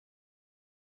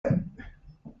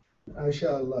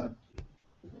MashaAllah.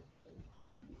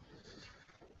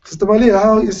 Sister Malia,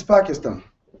 how is Pakistan?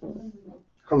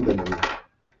 Alhamdulillah.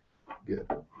 Good.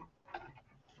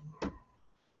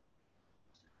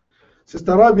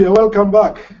 Sister Rabia, welcome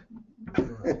back.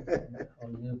 All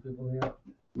new people here.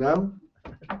 Now?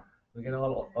 We can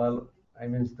all I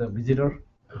mean the visitor.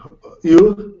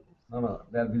 You? No,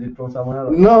 they'll visit from somewhere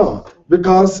else. No,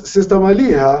 because Sister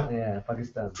Malia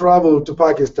Pakistan. traveled to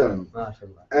Pakistan.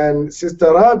 MashaAllah. And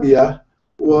Sister Rabia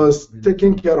was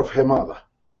taking care of her mother.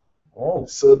 Oh.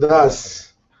 So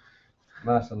that's...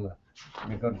 MashaAllah.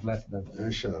 May God bless them.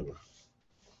 Inshallah.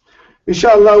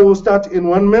 Inshallah, we'll start in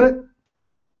 1 minute.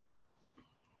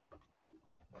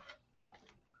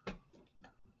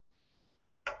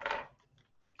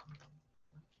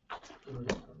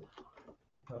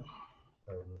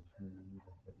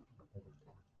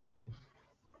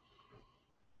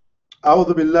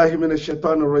 أعوذ بالله من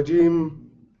الشيطان الرجيم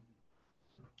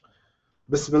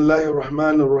بسم الله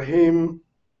الرحمن الرحيم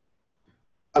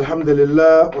الحمد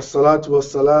لله والصلاة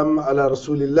والسلام على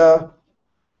رسول الله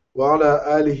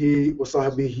وعلى آله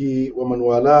وصحبه ومن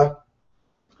والاه.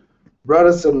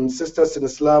 Brothers and sisters in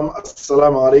Islam,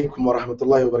 Assalamu alaikum wa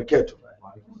rahmatullahi wa barakatuh.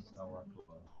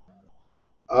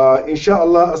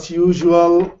 Inshallah, as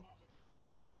usual,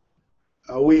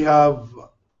 we have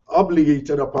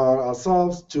obligated upon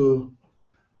ourselves to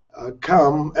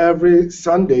come every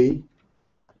Sunday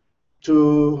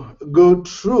to go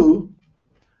through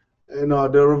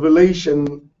the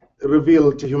revelation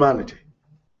revealed to humanity.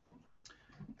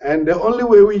 And the only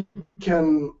way we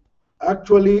can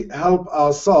actually help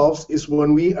ourselves is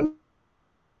when we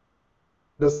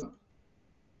understand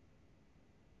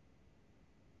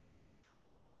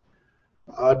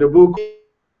the book,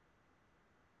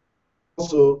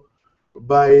 also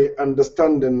by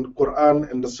understanding Quran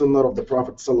and the Sunnah of the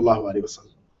Prophet sallallahu alaihi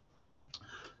wasallam.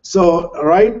 So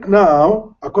right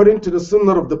now, according to the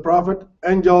Sunnah of the Prophet,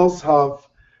 angels have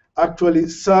actually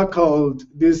circled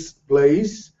this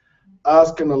place,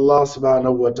 asking Allah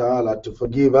subhanahu wa ta'ala to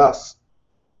forgive us.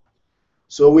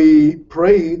 So we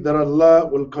pray that Allah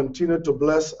will continue to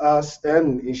bless us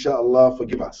and inshallah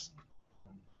forgive us.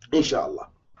 Inshallah.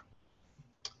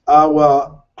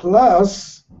 Our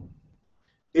class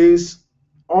is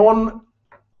on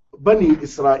Bani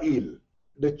Israel,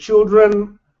 the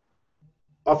children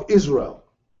of Israel.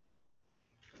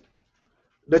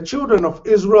 The children of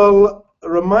Israel,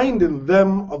 reminding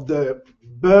them of the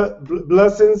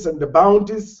blessings and the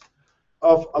bounties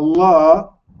of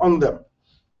Allah on them.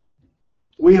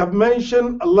 We have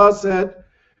mentioned, Allah said,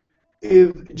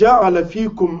 إِذْ جَعَلَ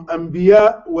فِيكُمْ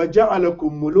أَنْبِيَاءَ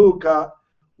وَجَعَلَكُمْ مُلُوكًا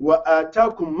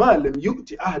وَآتَاكُمْ مَا لَمْ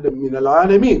يُؤْتِ أَحَدًا مِنَ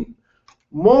الْعَالَمِينَ.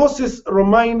 Moses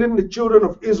reminding the children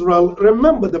of Israel,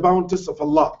 remember the bounties of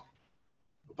Allah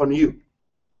upon you.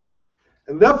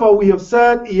 And therefore we have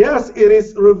said, yes, it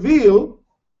is revealed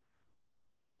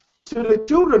to the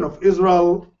children of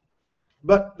Israel,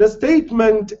 but the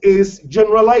statement is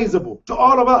generalizable to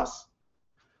all of us.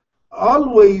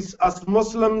 Always as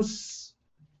Muslims,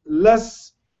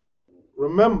 let's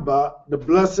remember the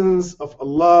blessings of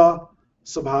Allah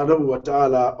subhanahu wa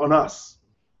ta'ala on us.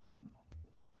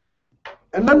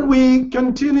 And then we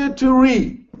continue to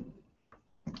read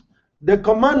the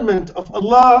commandment of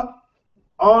Allah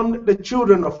on the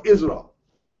children of Israel.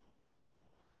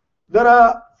 There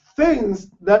are things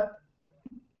that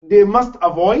they must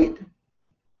avoid,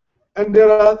 and there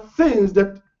are things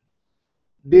that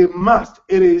they must.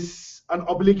 It is an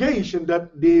obligation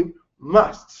that they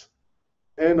must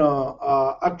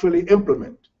actually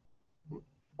implement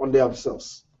on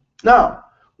themselves. Now,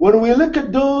 when we look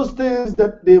at those things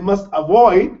that they must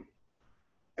avoid,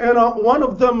 one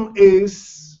of them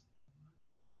is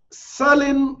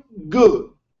selling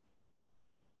good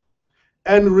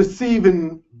and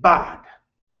receiving bad.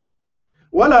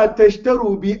 وَلَا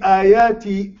تَشْتَرُوا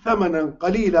بِآيَاتِ ثَمَنًا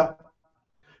قَلِيلًا,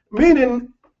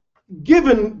 meaning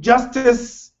giving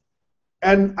justice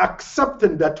and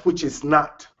accepting that which is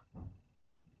not.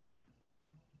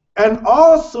 And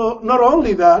also, not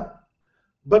only that,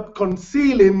 but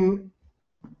concealing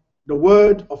the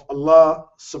word of Allah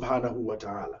subhanahu wa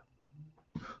ta'ala.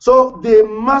 So they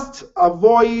must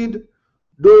avoid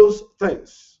those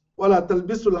things. وَلَا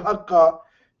تَلْبِسُوا الْحَقَّ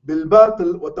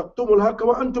بِالْبَاطِلِ وَتَكْتُمُوا الْحَقَّ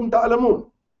وَأَنْتُمْ تَعْلَمُونَ.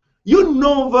 You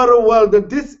know very well that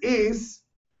this is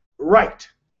right,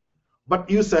 but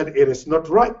you said it is not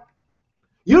right.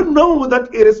 You know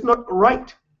that it is not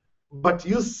right, but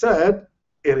you said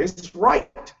it is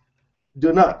right.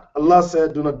 Do not. Allah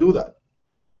said, do not do that.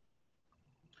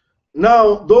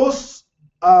 Now, those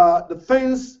are the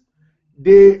things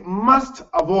they must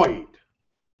avoid,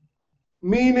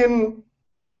 meaning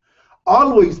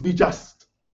always be just.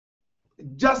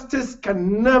 justice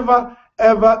can never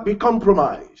ever be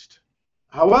compromised.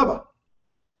 However,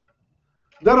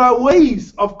 there are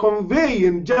ways of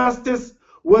conveying justice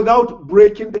without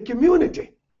breaking the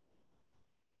community.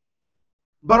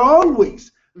 But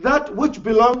always, that which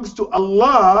belongs to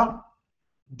Allah,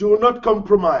 do not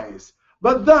compromise.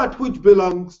 But that which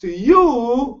belongs to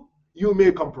you, you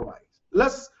may compromise.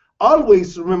 Let's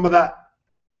always remember that.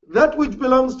 That which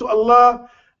belongs to Allah,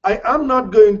 I am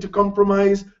not going to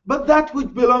compromise. But that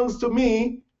which belongs to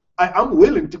me, I am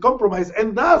willing to compromise.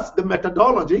 And that's the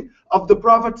methodology of the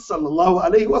Prophet sallallahu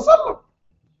alaihi wasallam.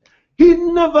 He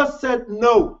never said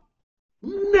no.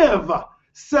 Never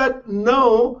said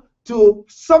no to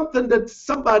something that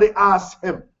somebody asked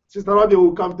him. Sister Rabia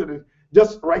will come to the,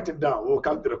 just write it down. We'll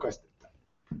come to the question.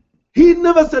 He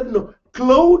never said no.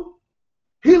 Clothes,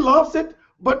 he loves it,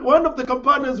 but one of the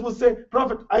companions will say,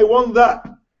 Prophet, I want that.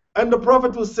 And the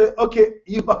Prophet will say, okay,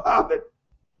 you have it.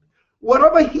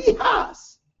 Whatever he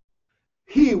has,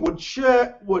 he would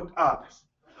share with others.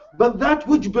 But that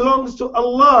which belongs to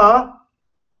Allah,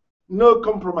 no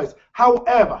compromise.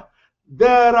 However,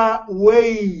 there are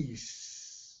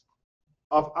ways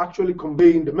of actually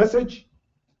conveying the message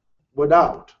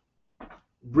without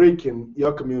breaking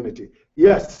your community.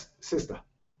 Yes, sister.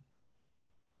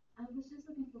 I was just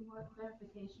looking for more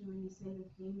clarification when you say the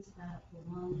things that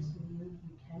belong to you,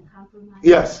 you can compromise.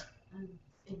 Yes.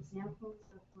 Examples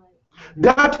of what?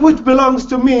 That which belongs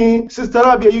to me, Sister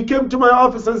Rabia, you came to my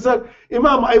office and said,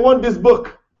 Imam, I want this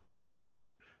book.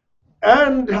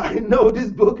 And I know this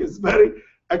book is very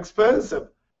expensive.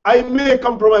 I may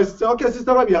compromise. Say, okay,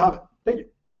 Sister Rabia, have it. Take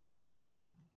it.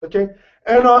 Okay?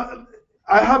 And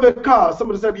I have a car.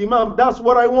 Somebody said, Imam, that's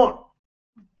what I want.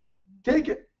 Take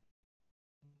it.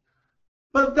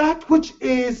 But that which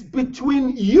is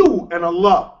between you and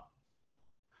Allah.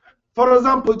 For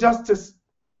example, justice.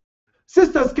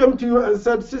 Sisters came to you and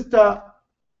said, Sister,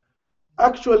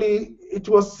 actually, it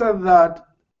was said that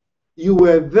you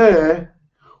were there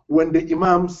when the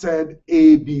Imam said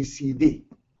A, B, C, D.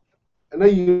 And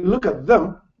then you look at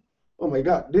them, oh my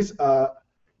God, these are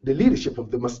the leadership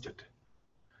of the masjid.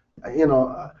 You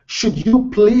know, should you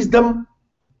please them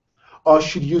or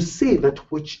should you say that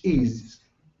which is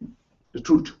the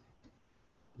truth?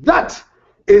 That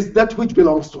is that which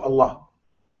belongs to Allah.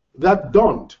 That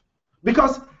don't.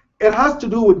 Because it has to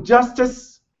do with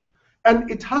justice and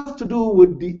it has to do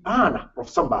with the honor of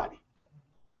somebody.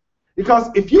 Because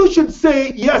if you should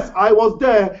say, yes, I was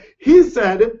there, he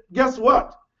said, guess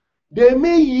what? They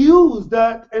may use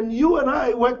that, and you and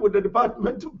I work with the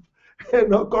Department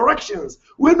of Corrections.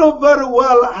 We know very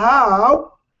well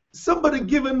how somebody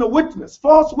given a witness,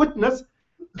 false witness,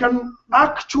 can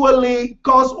actually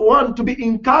cause one to be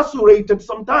incarcerated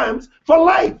sometimes for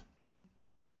life.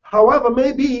 However,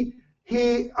 maybe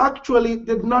he actually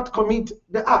did not commit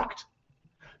the act.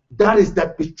 That is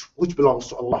that which belongs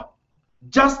to Allah.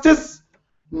 Justice,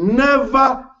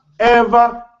 never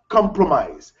ever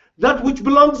compromise. That which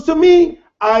belongs to me,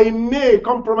 I may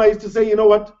compromise to say, you know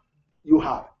what, you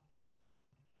have it.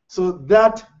 So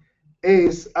that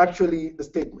is actually the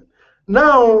statement.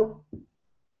 Now,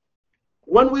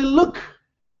 when we look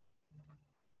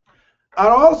at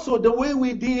also the way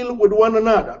we deal with one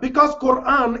another, because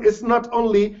Quran is not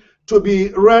only to be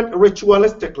read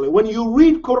ritualistically. When you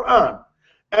read Quran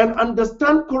and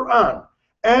understand Quran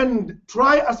and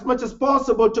try as much as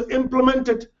possible to implement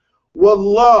it,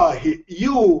 wallahi,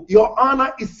 your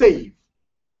honor is safe.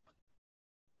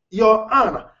 Your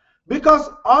honor. Because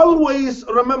always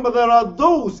remember, there are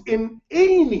those in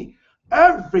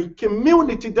every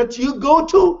community that you go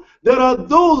to, there are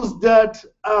those that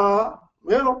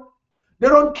they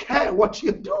don't care what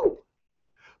you do.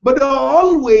 But they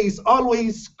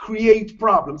always create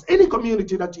problems. Any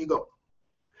community that you go.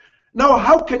 Now,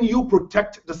 how can you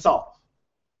protect the self?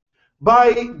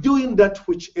 By doing that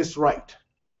which is right.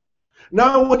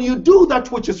 Now, when you do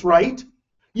that which is right,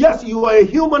 yes, you are a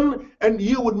human and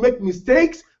you would make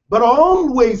mistakes, but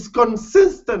always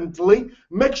consistently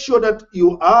make sure that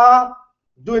you are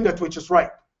doing that which is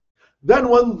right. Then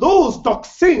when those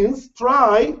toxins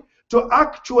try to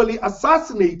actually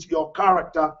assassinate your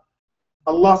character,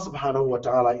 Allah subhanahu wa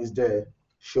ta'ala is there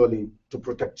surely to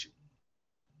protect you.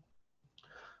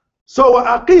 So,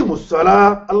 aqimus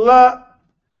salah, Allah,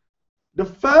 the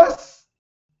first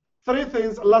three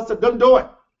things Allah said, don't do it.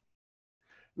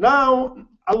 Now,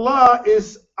 Allah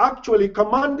is actually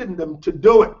commanding them to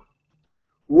do it.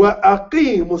 Wa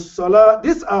aqimus salah,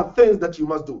 these are things that you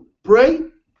must do. Pray.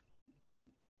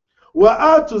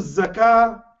 Wa atu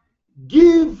zakah,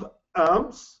 give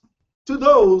alms to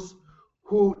those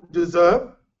who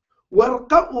deserve.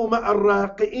 وَارْقَعُوا مَعَ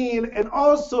الرَّاقِعِينَ, and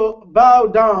also bow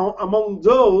down among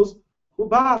those who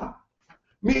bow,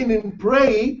 meaning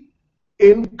pray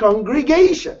in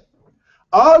congregation.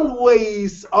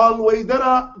 Always, there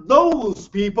are those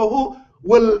people who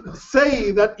will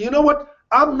say that, you know what,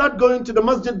 I'm not going to the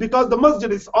masjid because the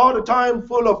masjid is all the time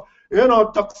full of,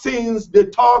 toxins, they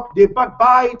talk, they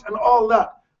backbite and all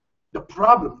that. The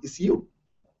problem is you.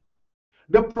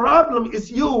 The problem is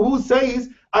you who says,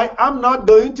 I am not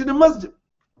going to the masjid.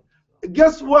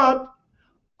 Guess what?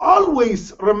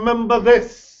 Always remember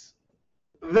this,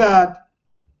 that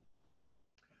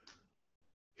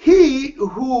he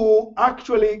who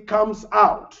actually comes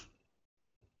out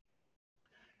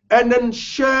and then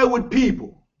share with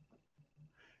people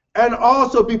and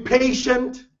also be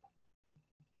patient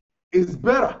is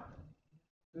better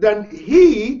than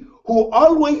he who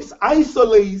always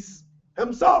isolates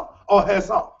himself or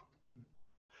herself.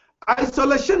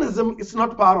 Isolationism is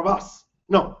not part of us.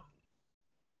 No.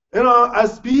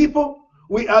 As people,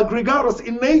 we are gregarious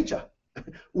in nature.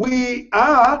 We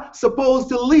are supposed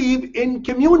to live in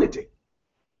community.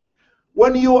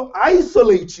 When you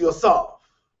isolate yourself,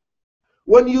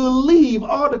 when you live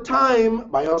all the time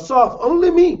by yourself,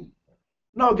 only me.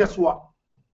 Now guess what?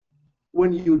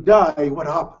 When you die, what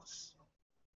happens?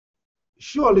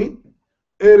 Surely,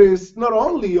 it is not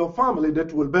only your family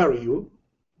that will bury you,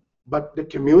 but the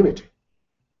community.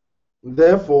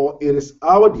 Therefore, it is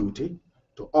our duty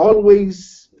to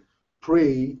always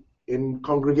pray in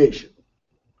congregation.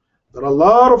 There are a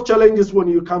lot of challenges when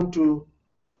you come to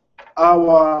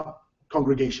our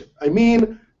congregation. I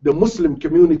mean, the Muslim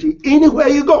community, anywhere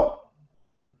you go.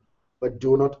 But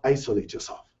do not isolate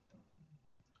yourself.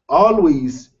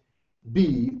 Always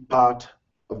be part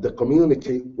of the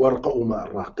community.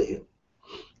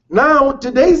 Now,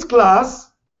 today's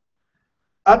class,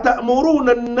 أَتَأْمُرُونَ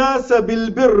النَّاسَ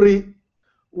بِالْبِرِّ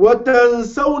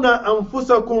وَتَنْسَوْنَ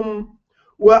أَنفُسَكُمْ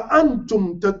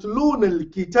وَأَنْتُمْ تَتْلُونَ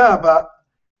الْكِتَابَ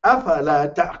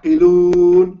أَفَلَا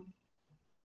تَعْقِلُونَ.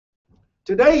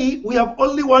 Today we have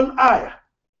only one ayah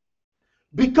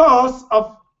because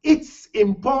of its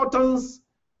importance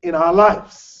in our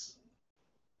lives.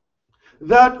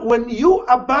 That when you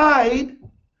abide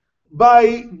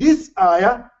by this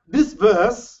ayah, this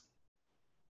verse,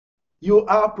 you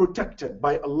are protected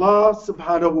by Allah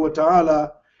subhanahu wa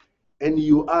ta'ala, and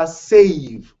you are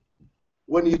saved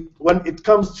when it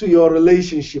comes to your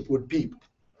relationship with people.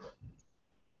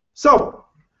 So,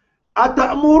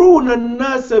 أَتَأْمُرُونَ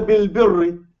النَّاسَ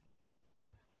بِالْبِرِّ,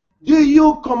 do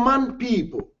you command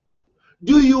people?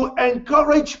 Do you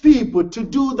encourage people to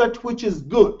do that which is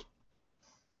good?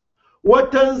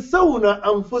 وَتَنْسَوْنَ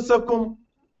أَنفُسَكُمْ,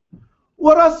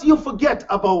 whereas you forget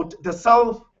about the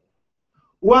self.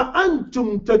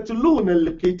 وَأَنْتُمْ تَتْلُونَ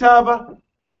الْكِتَابَ,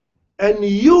 and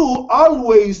you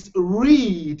always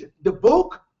read the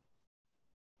book.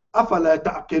 أَفَلَا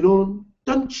تَعْقِلُونَ,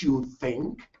 don't you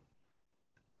think?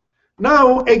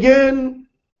 Now again,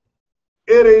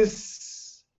 it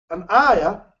is an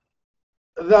ayah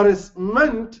that is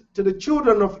meant to the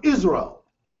children of Israel.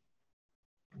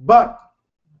 But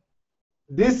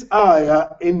this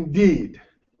ayah indeed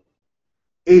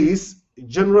is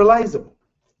generalizable.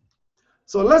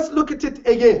 So let's look at it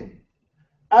again.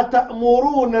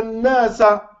 أَتَأْمُرُونَ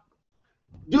النَّاسَ,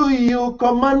 do you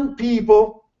command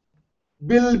people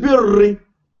بِالْبِرِّ,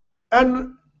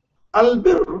 and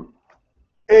al-birr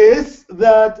is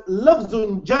that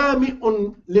لفظ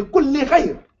جامع لكل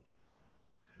خير.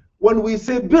 When we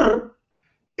say birr,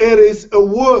 it is a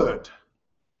word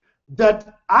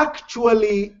that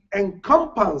actually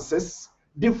encompasses,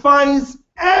 defines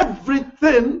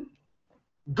everything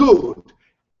good,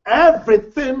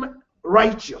 everything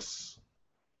righteous.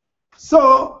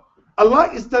 So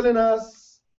Allah is telling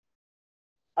us,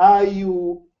 are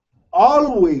you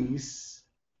always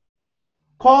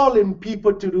calling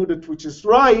people to do that which is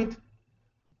right,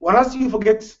 whereas you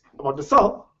forget about the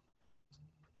self?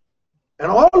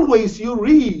 And always you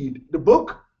read the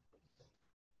book.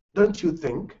 Don't you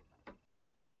think?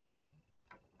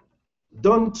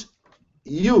 Don't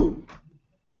you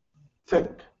think?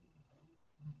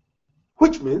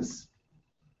 Which means,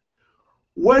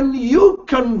 when you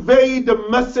convey the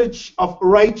message of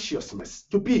righteousness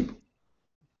to people,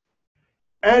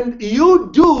 and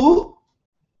you do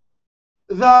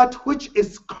that which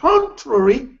is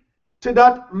contrary to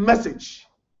that message,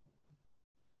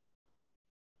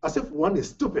 as if one is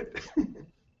stupid.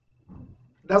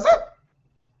 That's it.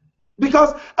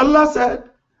 Because Allah said,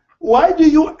 why do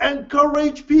you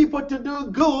encourage people to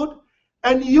do good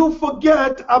and you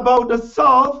forget about the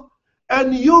self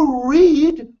and you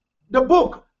read the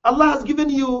book? Allah has given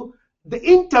you the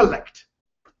intellect.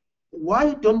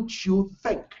 why don't you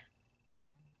think?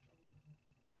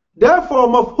 Therefore,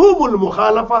 mafhumul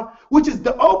mukhalafa, which is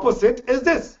the opposite, is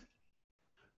this.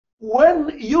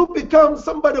 When you become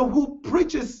somebody who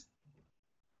preaches,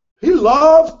 he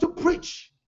loves to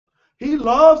preach. He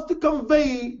loves to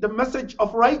convey the message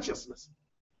of righteousness,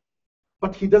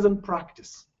 but he doesn't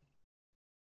practice.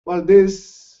 Well,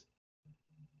 this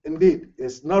indeed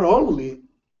is not only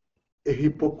a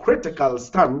hypocritical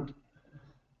stand,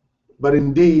 but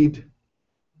indeed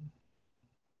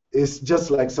is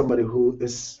just like somebody who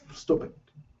is stupid.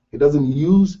 He doesn't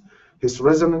use his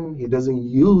reasoning, he doesn't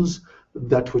use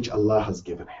that which Allah has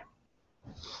given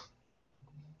him.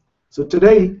 So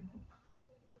today,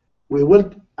 we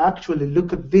will actually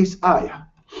look at this ayah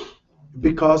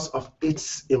because of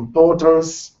its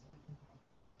importance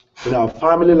in our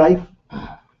family life,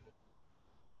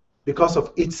 because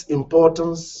of its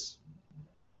importance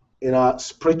in our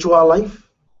spiritual life,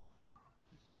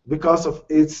 because of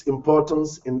its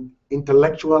importance in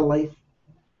intellectual life,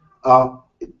 our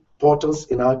importance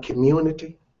in our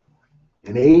community,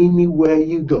 and anywhere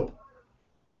you go.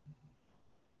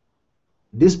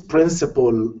 This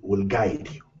principle will guide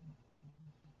you.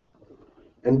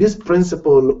 And this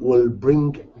principle will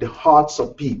bring the hearts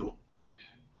of people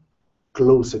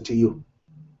closer to you.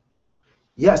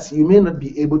 Yes, you may not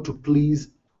be able to please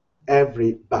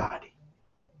everybody.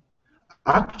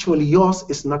 Actually, yours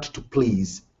is not to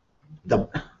please them,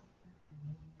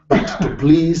 but to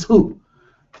please who?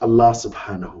 Allah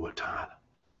subhanahu wa ta'ala.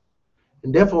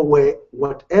 And therefore,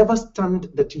 whatever stand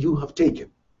that you have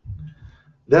taken,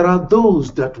 there are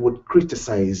those that would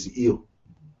criticize you,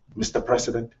 Mr.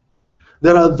 President.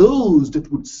 There are those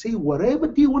that would say whatever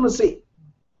they want to say.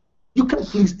 You can't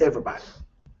please everybody.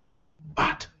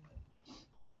 But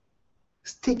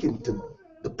sticking to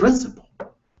the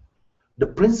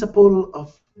principle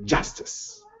of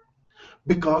justice.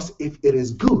 Because if it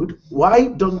is good, why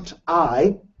don't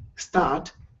I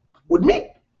start with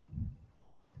me?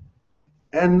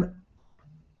 And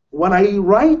when I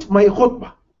write my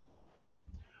khutbah,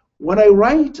 when I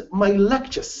write my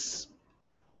lectures,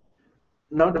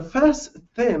 now the first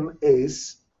thing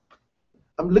is,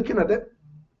 I'm looking at it,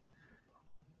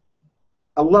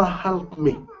 Allah help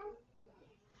me.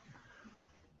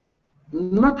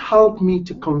 Not help me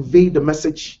to convey the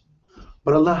message,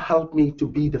 but Allah help me to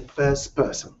be the first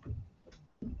person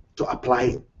to apply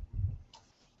it.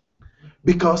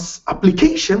 Because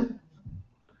application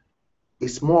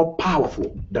is more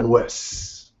powerful than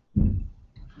words.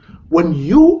 When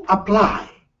you apply,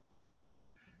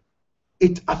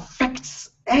 it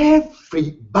affects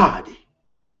everybody.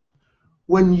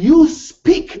 When you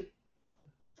speak,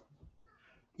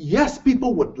 yes,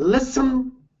 people would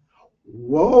listen.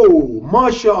 Whoa,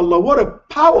 mashallah, what a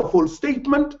powerful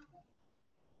statement.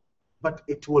 But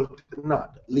it will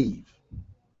not leave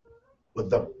with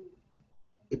them.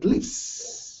 It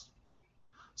lives.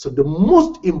 So the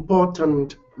most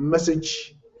important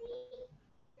message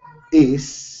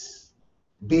is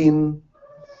being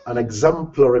an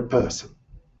exemplary person,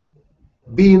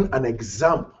 being an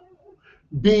example,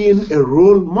 being a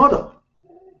role model,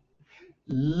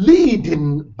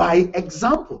 leading by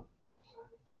example.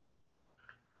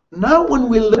 Now when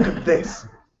we look at this,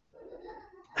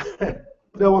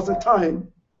 there was a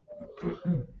time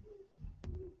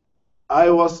I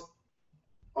was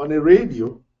on a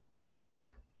radio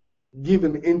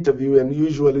giving an interview, and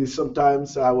usually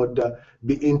sometimes I would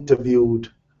be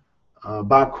interviewed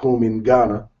back home in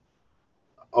Ghana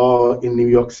or in New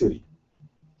York City.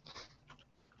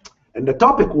 And the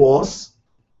topic was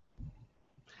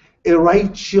a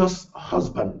righteous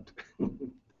husband.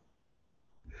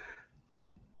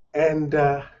 And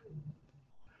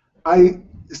I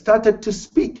started to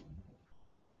speak.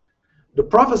 The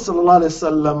Prophet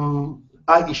ﷺ,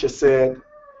 Aisha said,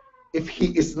 if he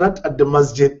is not at the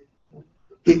masjid,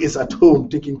 he is at home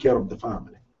taking care of the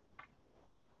family.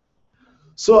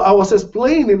 So I was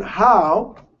explaining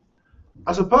how,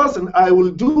 as a person, I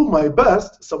will do my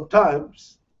best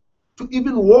sometimes to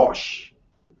even wash,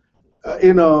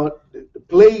 the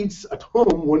plates at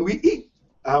home when we eat.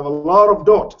 I have a lot of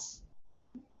daughters.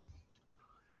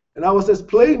 And I was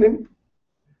explaining,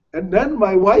 and then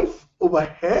my wife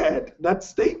overheard that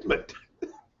statement.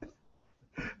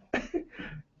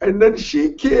 And then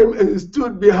she came and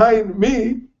stood behind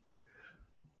me,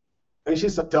 and she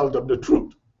said, tell them the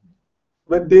truth.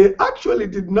 But they actually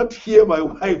did not hear my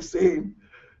wife saying.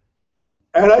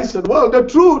 And I said, well, the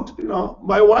truth,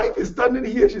 my wife is standing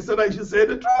here. She said I should say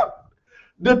the truth.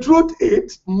 The truth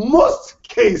is, most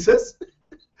cases,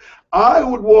 I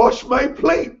would wash my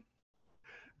plate.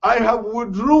 I have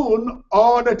withdrawn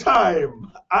all the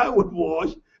time. I would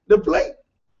wash the plate.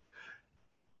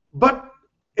 But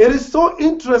it is so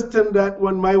interesting that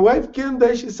when my wife came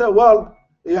there, she said, well,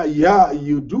 yeah,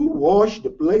 you do wash the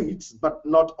plates, but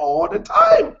not all the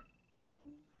time.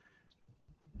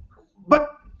 But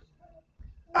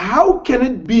how can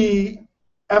it be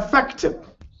effective?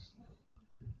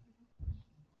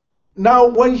 Now,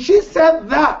 when she said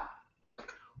that,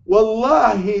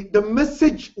 wallahi, the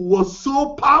message was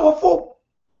so powerful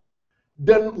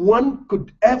than one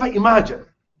could ever imagine.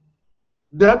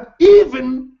 That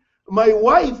even my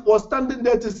wife was standing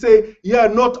there to say, yeah,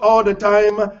 not all the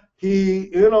time. He,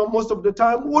 most of the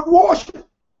time would wash it.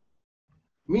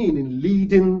 Meaning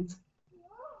leading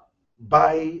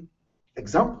by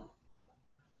example.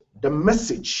 The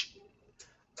message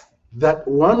that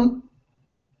one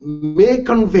may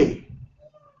convey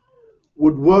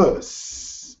with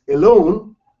words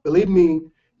alone, believe me,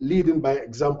 leading by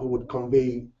example would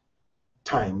convey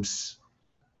times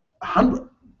 100.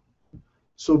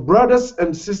 So brothers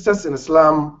and sisters in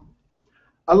Islam,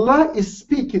 Allah is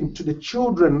speaking to the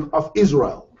children of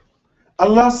Israel.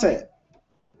 Allah said,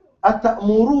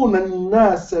 أَتَأْمُرُونَ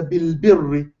النَّاسَ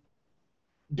بِالْبِرِّ.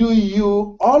 Do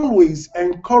you always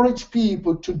encourage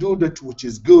people to do that which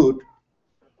is good?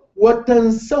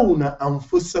 وَتَنْسَوْنَ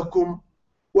أَنفُسَكُمْ.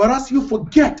 Whereas you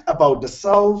forget about the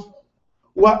self.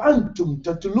 وَأَنْتُمْ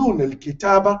تَتْلُونَ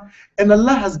الْكِتَابَ. And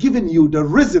Allah has given you the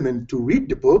reasoning to read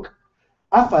the book.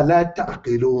 أَفَلَا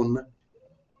تَعْقِلُونَ.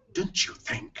 Don't you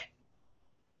think?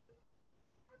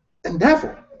 And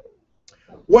therefore,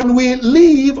 when we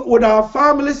live with our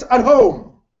families at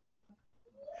home,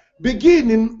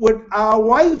 beginning with our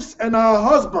wives and our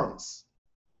husbands,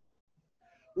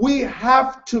 we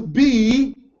have to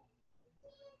be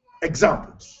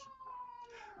examples.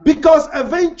 Because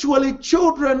eventually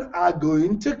children are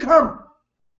going to come.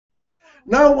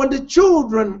 Now, when the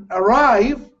children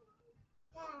arrive,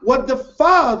 what the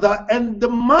father and the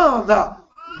mother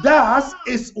does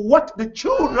is what the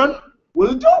children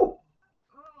will do.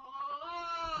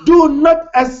 Do not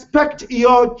expect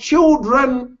your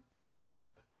children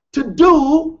to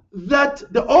do that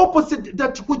the opposite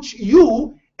that which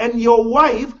you and your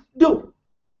wife do.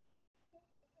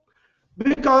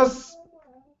 Because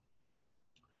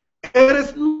it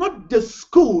is not the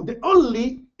school, the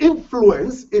only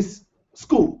influence is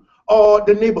school or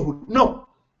the neighborhood. No.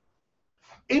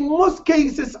 In most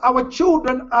cases, our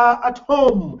children are at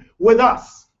home with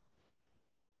us.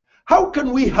 How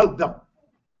can we help them?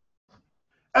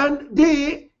 And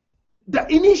the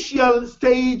initial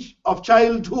stage of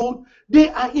childhood, they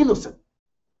are innocent.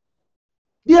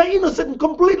 They are innocent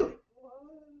completely.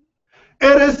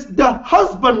 It is the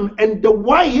husband and the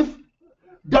wife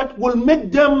that will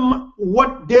make them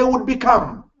what they would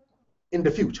become in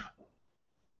the future.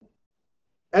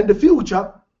 And the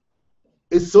future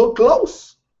is so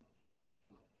close.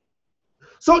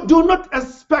 So do not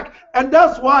expect, and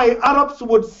that's why Arabs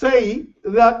would say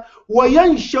that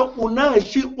وَيَنْشَأُ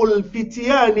نَاشِئُ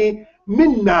الْفِتْيَانِ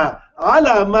مِنَّا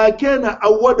عَلَى مَا كَانَ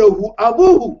أَوَّدَهُ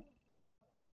أَبُوهُ.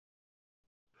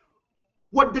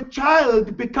 What the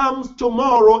child becomes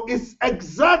tomorrow is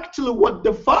exactly what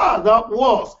the father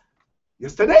was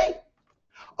yesterday.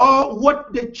 Or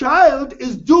what the child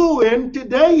is doing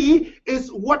today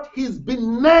is what he's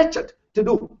been nurtured to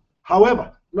do.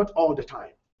 However, not all the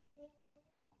time.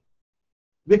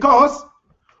 Because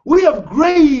we have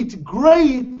great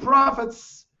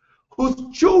prophets whose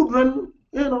children,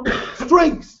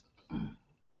 strays.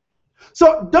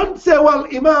 So don't say, well,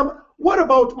 Imam, what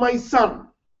about my son?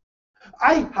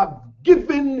 I have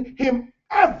given him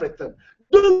everything.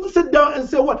 Don't sit down and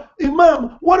say, well,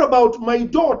 Imam, what about my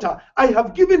daughter? I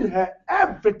have given her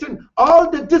everything.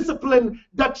 All the discipline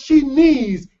that she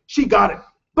needs, she got it.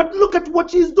 But look at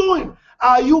what she's doing.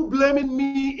 Are you blaming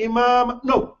me, Imam?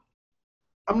 No.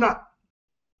 I'm not.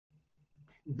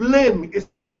 Blame is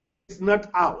not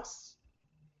ours.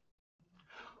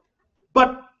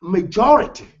 But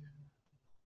majority,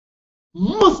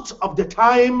 most of the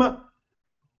time,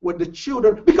 when the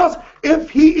children, because if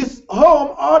he is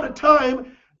home all the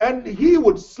time and he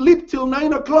would sleep till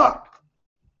 9 o'clock,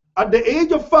 at the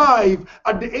age of 5,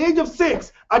 at the age of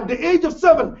 6, at the age of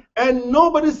 7, and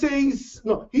nobody says,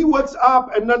 no, he wakes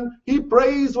up and then he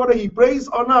prays, whether he prays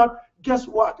or not, guess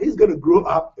what? He's going to grow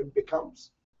up and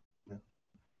becomes.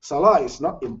 Salah is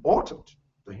not important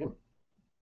to him.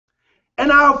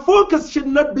 And our focus should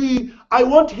not be, I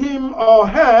want him or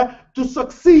her to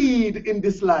succeed in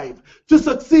this life, to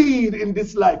succeed in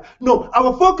this life. No,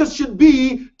 our focus should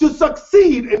be to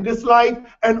succeed in this life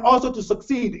and also to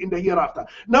succeed in the hereafter.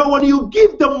 Now, when you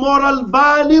give the moral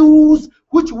values,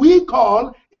 which we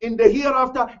call in the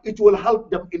hereafter, it will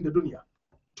help them in the dunya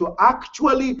to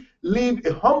actually live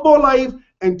a humble life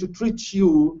and to treat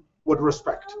you with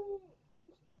respect.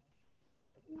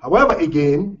 However,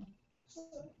 again,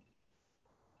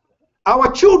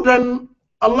 our children,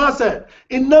 Allah said,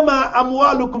 Innama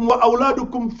amwalukum wa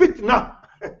awladukum fitna.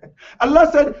 Allah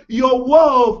said, your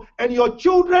wealth and your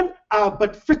children are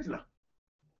but fitna.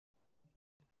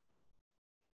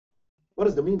 What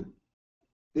is the meaning?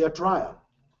 They are trial.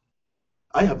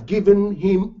 I have given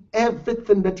him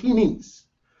everything that he needs.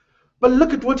 But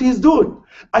look at what he's doing.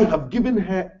 I have given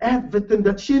her everything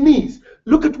that she needs.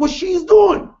 Look at what she's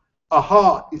doing.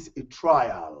 Aha, it's a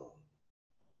trial.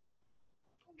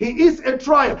 He is a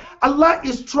trial. Allah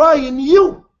is trying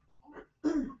you.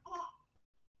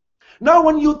 Now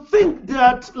when you think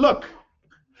that, look,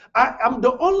 I am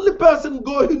the only person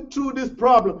going through this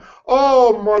problem.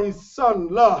 Oh, my son,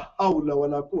 la hawla wa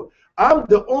la quwwata. I'm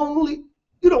the only,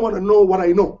 you don't want to know what I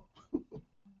know.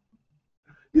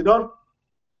 You don't?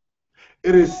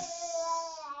 It is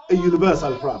a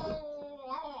universal problem.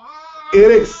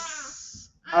 It is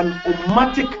an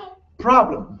ummatic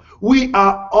problem. We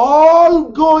are all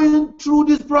going through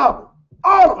this problem.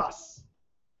 All of us.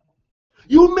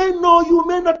 You may know, you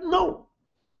may not know.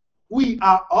 We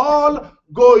are all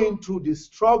going through this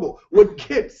struggle with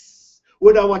kids,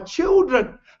 with our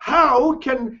children. How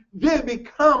can they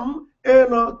become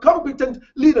a competent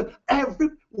leader?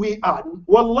 We are.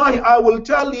 Wallahi, I will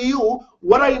tell you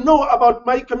what I know about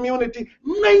my community.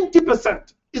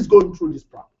 90% is going through this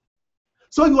problem.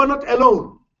 So you are not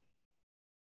alone.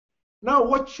 Now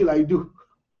what shall I do?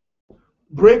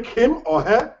 Break him or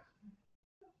her?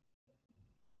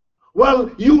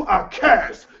 Well, you are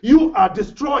cursed. You are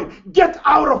destroyed. Get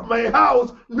out of my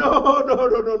house. No.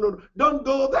 Don't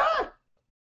go there.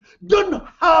 Don't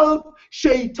help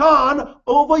shaitan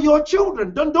over your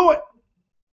children. Don't do it.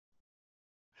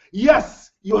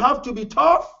 Yes, you have to be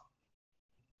tough.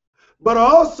 But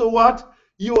also what?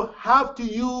 You have to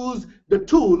use the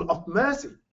tool of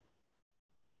mercy.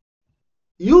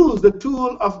 Use the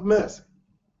tool of mercy.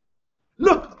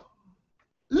 Look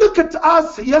at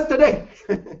us yesterday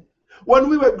when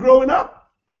we were growing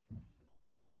up.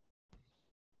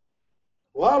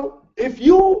 Well, if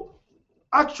you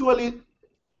actually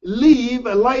live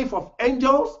a life of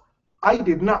angels, I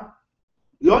did not.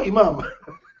 Your Imam,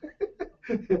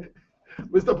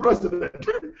 Mr. President,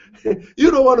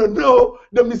 you don't want to know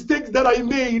the mistakes that I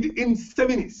made in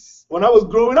 70s when I was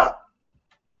growing up.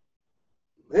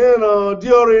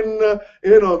 During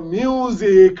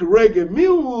music, reggae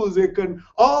music, and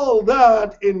all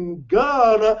that in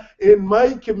Ghana, in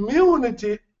my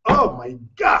community. Oh my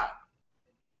God!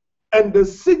 And the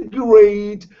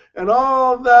cigarette and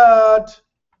all that.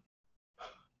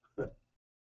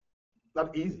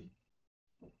 Not easy.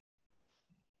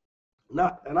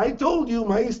 Not, and I told you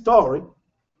my story,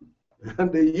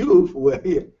 and the youth were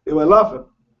here. They were laughing.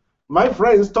 My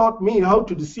friends taught me how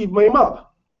to deceive my mother.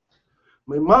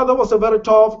 My mother was a very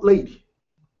tough lady.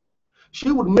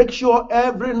 She would make sure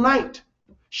every night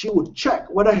she would check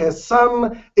whether her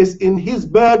son is in his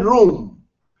bedroom.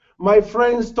 My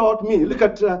friends taught me, look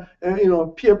at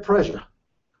peer pressure.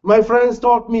 My friends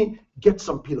taught me, get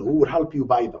some pillow. Who would help you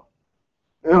buy them?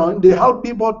 And they helped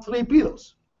me bought 3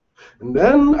 pillows. And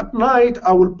then at night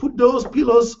I would put those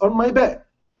pillows on my bed,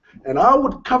 and I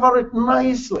would cover it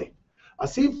nicely,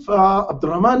 as if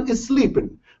Abdurrahman is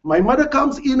sleeping. My mother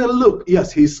comes in and look,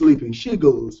 yes, he's sleeping. She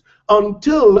goes,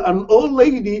 until an old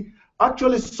lady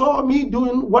actually saw me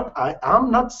doing what I am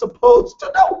not supposed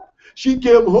to do. She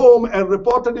came home and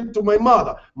reported it to my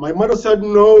mother. My mother said,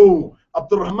 no,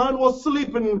 Abdurrahman was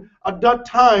sleeping at that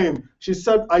time. She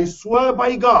said, I swear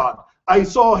by God, I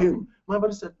saw him. My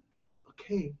mother said,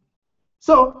 okay.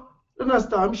 So the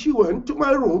next time she went to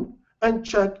my room and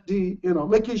checked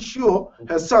making sure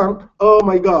her son, oh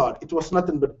my God, it was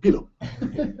nothing but pillow.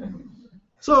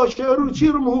 So she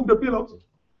removed the pillow,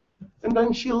 and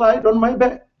then she lied on my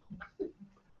bed,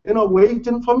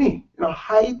 waiting for me,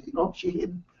 she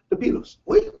hid the pillows,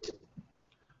 wait.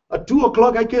 At 2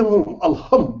 o'clock I came home,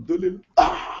 alhamdulillah.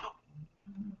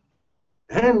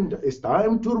 And it's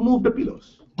time to remove the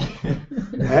pillows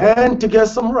and to get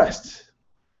some rest.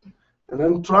 And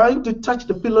I'm trying to touch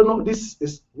the pillow. No, this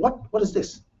is, what is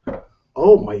this?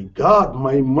 Oh my God,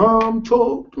 my mom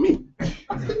choked me.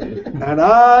 And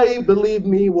I, believe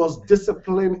me, was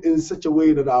disciplined in such a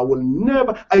way that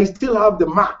I still have the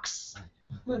marks,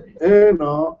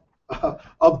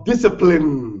 of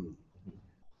discipline.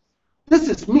 This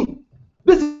is me.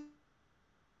 This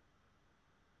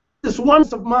is one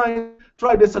of mine.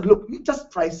 Tried. They said, look, you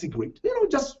just try cigarette.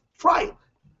 Just try it.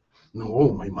 No,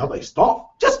 my mother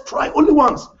stopped. Just try, only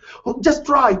once. Oh, just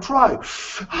try.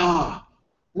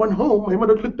 Went home, my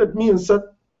mother looked at me and said,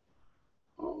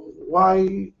 oh,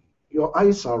 why your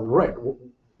eyes are red?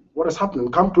 What is happening?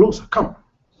 Come closer, come.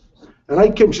 And I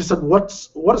came. She said, what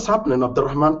is happening,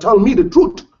 Abdurrahman? Tell me the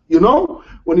truth. You know,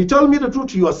 when you tell me the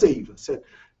truth, you are safe. I said,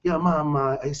 yeah,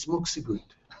 mama, I smoke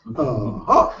cigarette.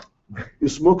 You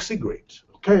smoke cigarette,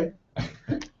 okay?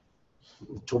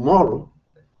 Tomorrow,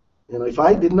 if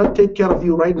I did not take care of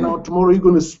you right now, tomorrow you're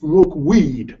going to smoke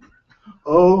weed.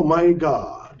 Oh my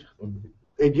God.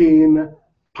 Again,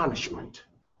 punishment.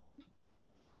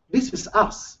 This is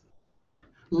us.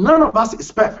 None of us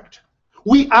is perfect.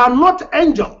 We are not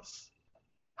angels.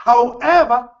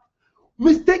 However,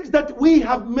 mistakes that we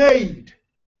have made,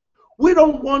 we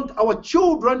don't want our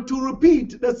children to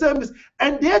repeat the same,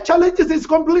 and their challenges is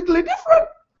completely different.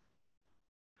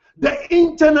 The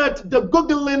internet, the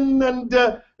Googling, and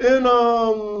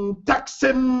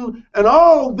texting, and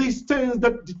all these things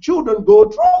that the children go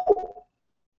through.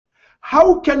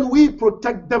 How can we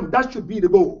protect them? That should be the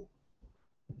goal.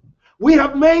 We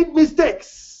have made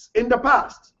mistakes in the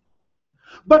past,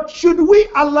 but should we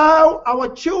allow our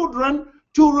children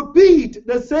to repeat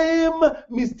the same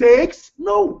mistakes?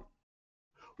 No.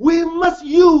 We must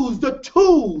use the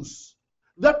tools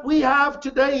that we have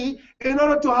today in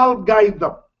order to help guide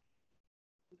them.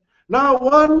 Now,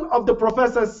 one of the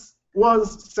professors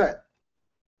once said,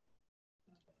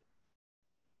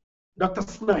 Dr.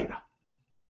 Snyder,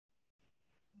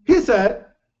 he said,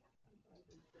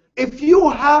 if you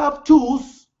have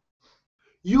tools,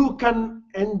 you can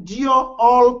endure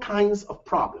all kinds of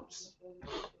problems.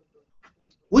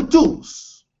 With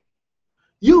tools,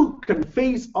 you can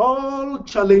face all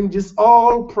challenges,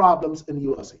 all problems in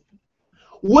USA.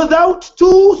 Without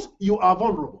tools, you are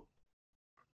vulnerable.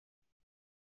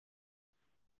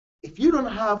 If you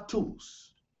don't have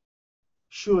tools,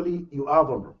 surely you are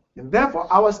vulnerable. And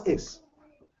therefore, ours is,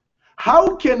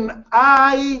 how can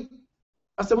I,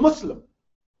 as a Muslim,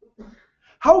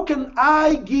 how can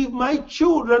I give my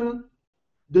children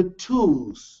the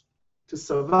tools to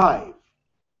survive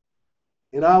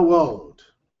in our world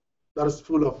that is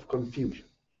full of confusion?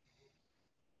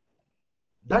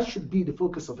 That should be the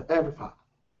focus of every father.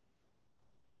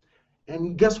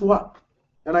 And guess what?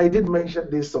 And I did mention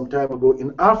this some time ago.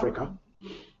 In Africa,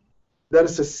 there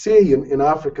is a saying in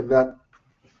Africa, that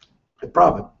a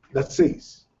proverb that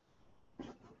says,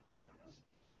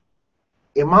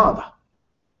 a mother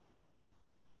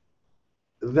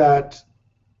that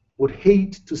would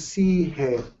hate to see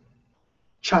her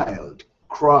child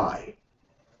cry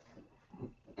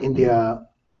in their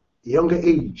younger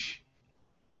age,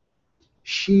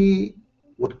 she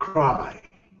would cry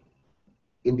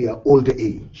in their older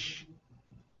age.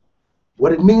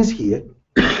 What it means here,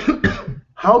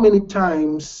 how many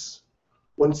times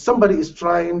when somebody is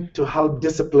trying to help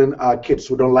discipline our kids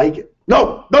who don't like it,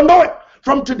 no, don't do it.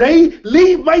 From today,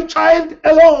 leave my child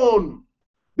alone.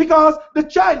 Because the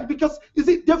child, you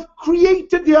see, they've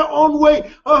created their own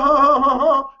way,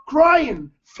 crying,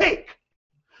 fake.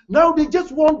 Now they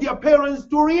just want their parents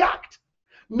to react.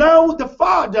 Now the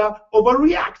father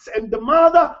overreacts and the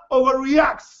mother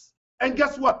overreacts. And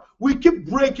guess what? We keep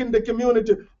breaking the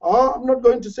community. Oh, I'm not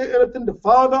going to say anything. The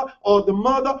father or the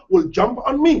mother will jump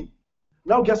on me.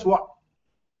 Now guess what?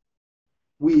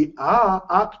 We are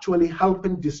actually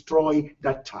helping destroy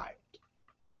that child.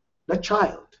 That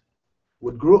child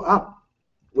would grow up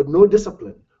with no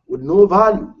discipline, with no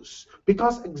values,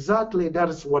 because exactly that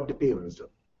is what the parents do.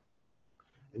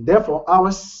 And therefore,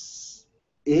 ours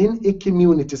in a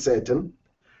community setting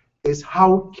is,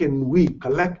 how can we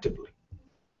collectively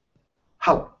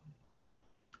help?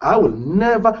 I will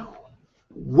never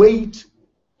wait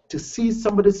to see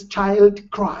somebody's child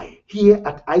cry here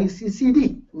at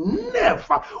ICCD.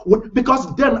 Never.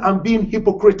 Because then I'm being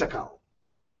hypocritical.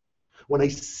 When I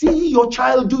see your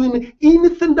child doing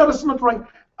anything that is not right,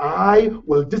 I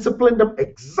will discipline them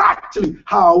exactly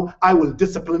how I will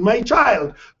discipline my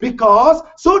child. Because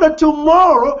so that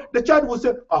tomorrow the child will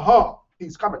say, aha,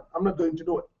 he's coming. I'm not going to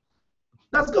do it.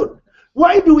 That's good.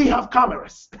 Why do we have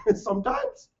cameras?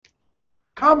 Sometimes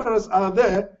cameras are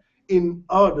there in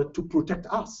order to protect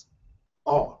us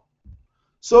all.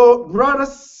 So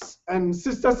brothers and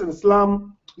sisters in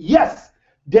Islam, yes,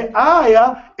 the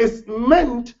ayah is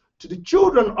meant to the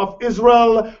children of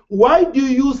Israel. Why do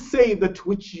you say that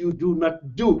which you do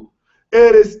not do?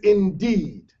 It is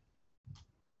indeed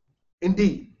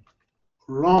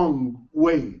wrong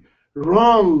way,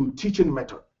 wrong teaching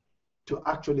method to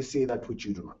actually say that which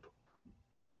you do not do.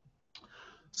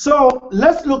 So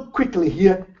let's look quickly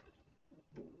here.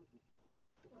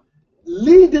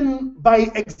 Leading by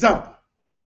example.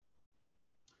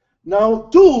 Now,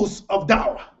 tools of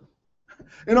da'wah.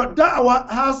 You know, da'wah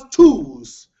has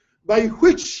tools by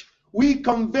which we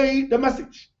convey the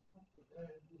message.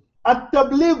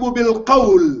 At-tablighu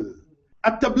bil-qawl.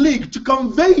 At-tabligh, to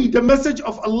convey the message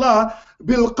of Allah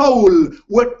bil-qawl,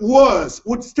 with words,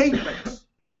 with statements.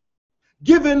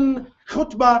 Given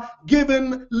khutbah,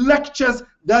 given lectures,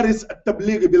 that is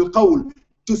at-tabligh bil-qawl.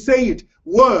 To say it,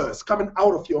 words coming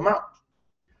out of your mouth.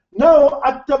 Now,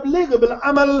 at-tabligh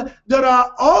bil-amal, there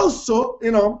are also,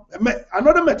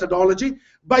 another methodology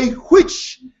by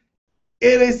which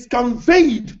it is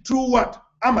conveyed through what?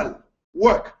 Amal,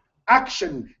 work,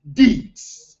 action,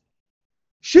 deeds.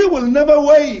 She will never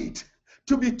wait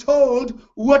to be told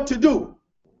what to do.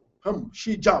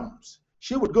 She jumps.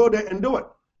 She would go there and do it.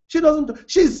 She doesn't.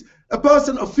 She's a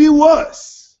person of few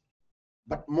words,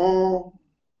 but more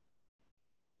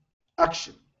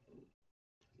action.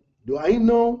 Do I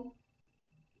know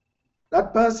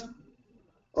that person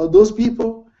or those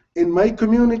people in my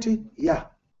community? Yeah,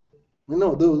 we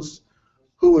know those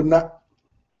who will not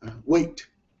wait.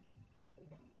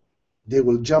 They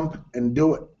will jump and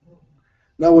do it.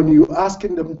 Now, when you're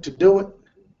asking them to do it,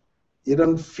 you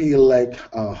don't feel like,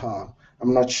 I'm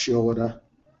not sure whether.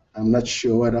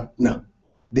 No,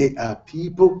 they are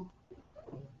people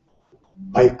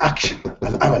by action,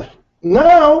 al-amal.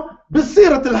 Now,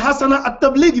 bisirat al-hasana,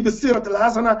 at-tablighi bisirat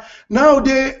al-hasana, now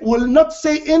they will not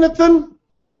say anything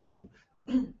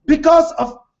because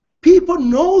of people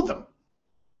know them.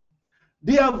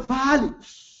 Their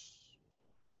values,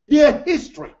 their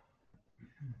history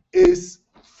is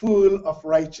full of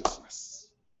righteousness.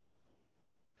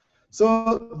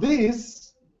 So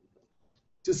this,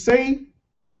 to say,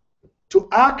 to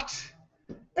act,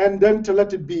 and then to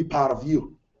let it be part of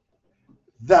you,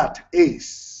 that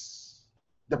is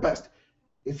the best.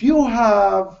 If you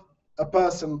have a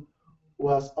person who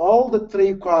has all the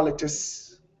three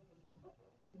qualities,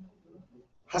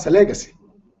 has a legacy.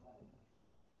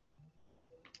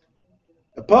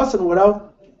 A person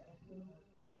without,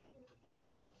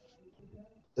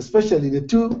 especially the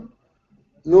two,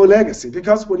 no legacy.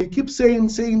 Because when you keep saying,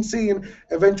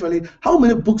 eventually, how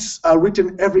many books are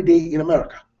written every day in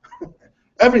America?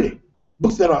 Every day.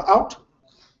 Books that are out,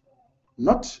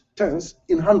 not tens,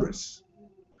 in hundreds.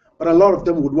 But a lot of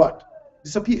them would what?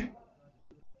 Disappear.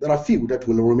 There are few that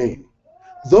will remain.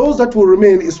 Those that will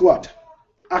remain is what?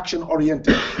 Action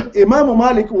oriented. Imam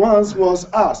Malik once was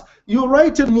asked, you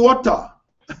write in water,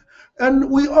 and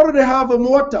we already have a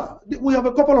mortar. We have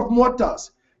a couple of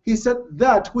mortars. He said,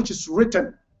 that which is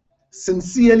written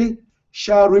sincerely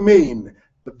shall remain,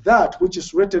 but that which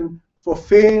is written for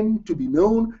fame to be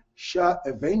known shall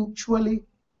eventually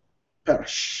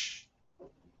perish.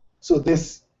 So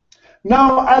this.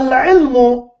 Now,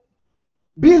 al-ilmu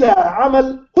bila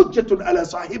amal hujjatun ala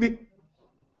sahibi.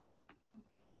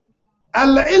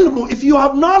 Al-ilmu, if you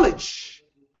have knowledge,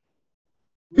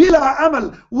 bila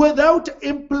amal, without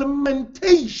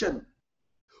implementation,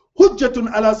 hujjatun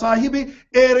ala sahibi,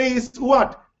 it is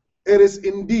what? It is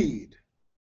indeed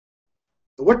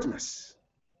a witness.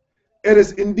 It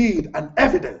is indeed an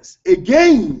evidence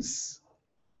against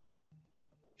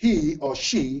he or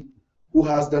she who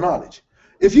has the knowledge.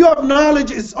 If you have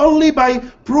knowledge, it's only by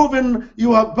proving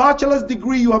you have bachelor's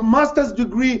degree, you have master's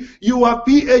degree, you have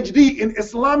PhD in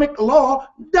Islamic law.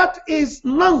 That is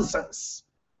nonsense.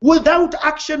 Without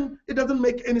action, it doesn't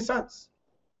make any sense.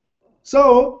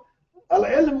 So,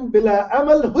 al-ilm bila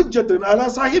amal hujjatun ala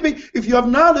sahibi. If you have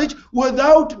knowledge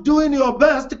without doing your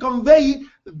best to convey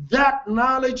that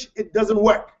knowledge, it doesn't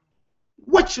work.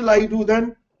 What shall I do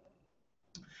then?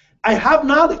 I have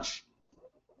knowledge,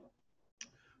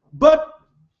 but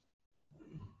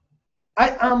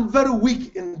I am very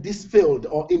weak in this field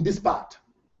or in this part.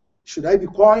 Should I be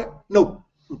quiet? No.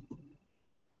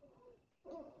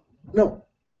 No.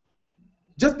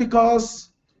 Just because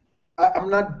I'm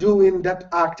not doing that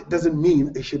act doesn't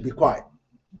mean I should be quiet.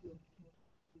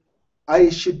 I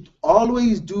should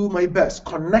always do my best,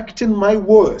 connecting my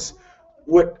words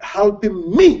with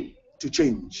helping me to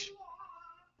change.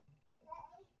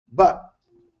 But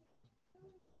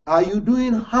are you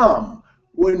doing harm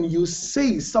when you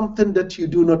say something that you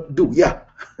do not do? Yeah.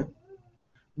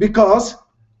 Because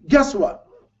guess what?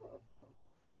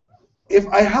 If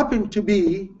I happen to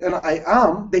be, and I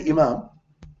am the Imam,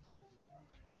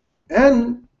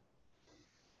 and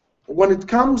when it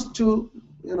comes to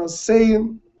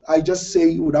saying, I just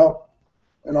say without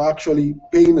actually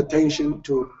paying attention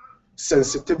to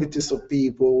sensitivities of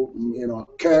people,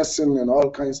 cursing and all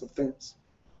kinds of things.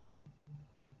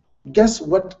 Guess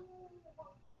what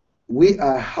we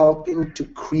are helping to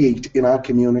create in our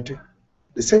community?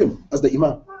 The same as the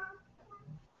Imam.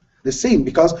 The same,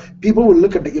 because people will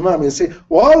look at the Imam and say,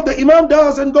 well, the Imam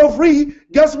does and go free.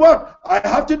 Guess what? I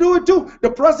have to do it too. The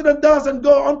president does and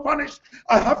go unpunished.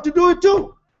 I have to do it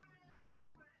too.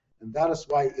 And that is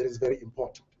why it is very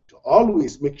important to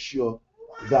always make sure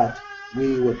that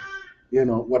we would,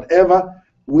 whatever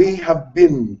we have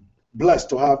been blessed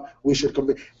to have, we should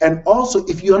convey. And also,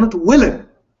 if you are not willing,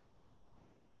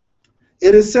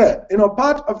 it is said,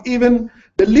 part of even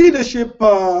the leadership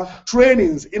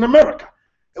trainings in America,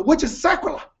 which is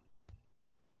secular,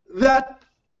 that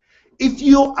if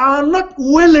you are not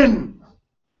willing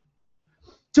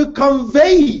to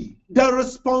convey the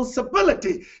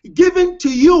responsibility given to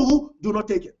you, do not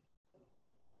take it.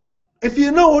 If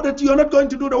you know that you're not going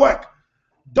to do the work,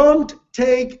 don't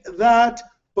take that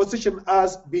position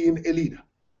as being a leader.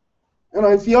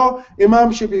 If your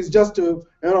imamship is just to,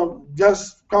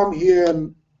 just come here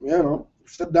and,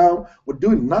 sit down with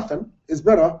doing nothing, it's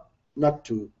better not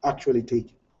to actually take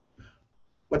it.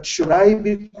 But should I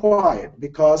be quiet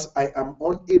because I am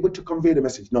unable to convey the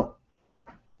message? No.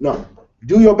 No.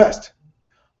 Do your best.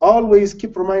 Always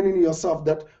keep reminding yourself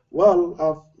that, well,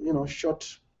 I've,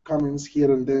 shortcomings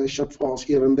here and there, shortfalls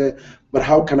here and there, but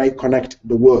how can I connect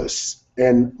the words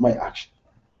and my action?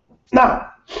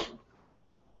 Now,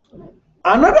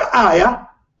 another ayah,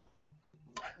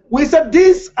 we said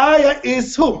this ayah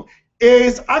is whom?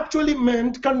 Is actually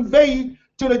meant conveyed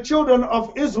to the children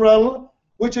of Israel,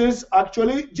 which is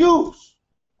actually Jews.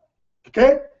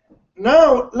 Okay?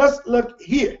 Now, let's look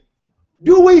here.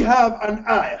 Do we have an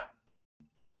ayah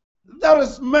that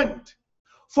is meant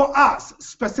for us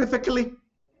specifically?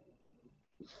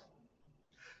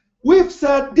 We've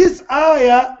said this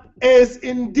ayah is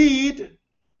indeed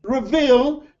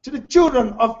revealed to the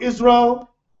children of Israel.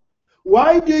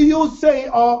 Why do you say,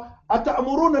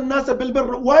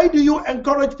 why do you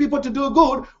encourage people to do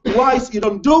good? Why you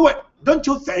don't do it? Don't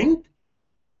you think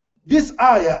this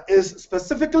ayah is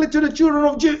specifically to the children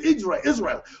of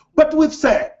Israel? But we've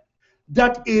said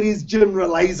that it is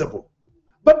generalizable.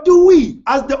 But do we,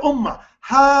 as the Ummah,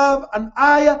 have an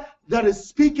ayah that is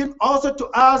speaking also to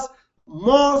us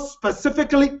more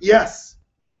specifically? Yes.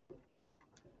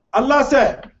 Allah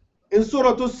said in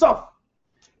Surah Al-Saf,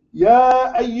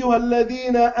 يا أيها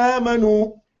الذين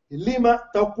آمنوا لما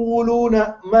تقولون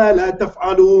ما لا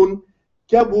تفعلون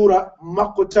كبر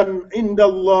مقتا عند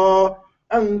الله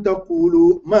أن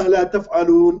تقولوا ما لا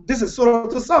تفعلون. This is Surah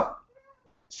Al-Saf,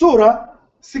 Surah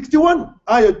 61,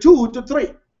 ayah 2 to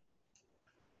 3.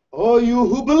 Oh, you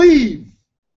who believe.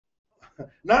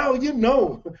 Now you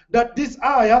know that this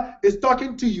ayah is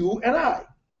talking to you and I.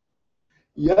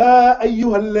 Ya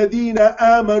ayyuhalladhina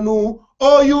amanu.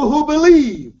 Oh, you who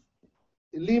believe.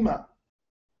 Lima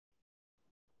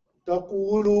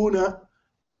taquluna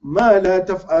ma la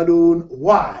taf'alun.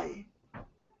 Why?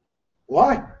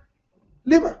 Why?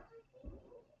 Lima.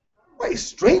 Why?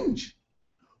 Strange.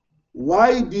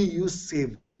 Why do you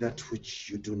say that which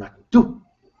you do not do?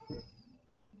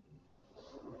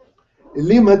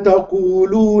 لِمَ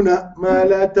تَقُولُونَ مَا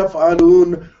لَا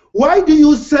تَفْعَلُونَ. Why do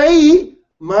you say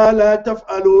مَا لَا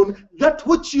تَفْعَلُونَ, that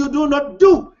which you do not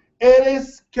do? It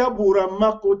is كَبُرَ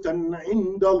مَقْتًا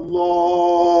عِنْدَ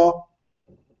اللَّهِ.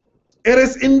 It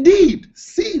is indeed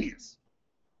serious,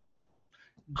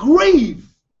 grave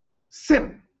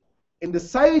sin in the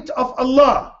sight of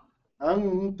Allah.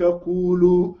 أَن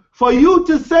تَقُولُوا, for you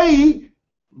to say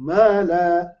مَا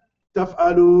لَا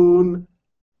تَفْعَلُونَ,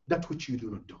 that which you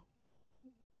do not do.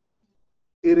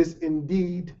 It is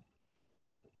indeed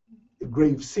a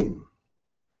grave sin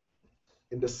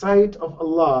in the sight of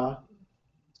Allah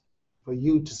for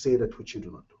you to say that which you do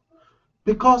not do,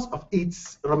 because of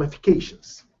its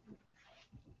ramifications.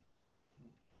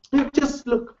 Just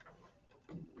look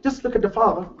at the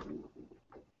father,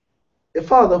 a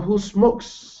father who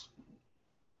smokes,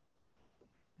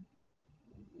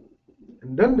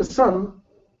 and then the son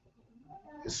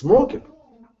is smoking.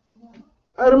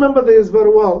 I remember this very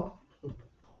well.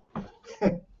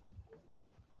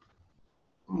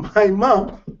 My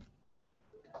mom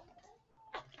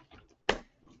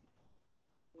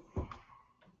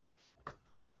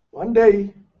one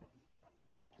day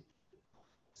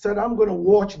said, I'm going to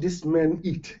watch this man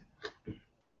eat.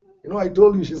 I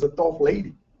told you she's a tough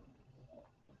lady.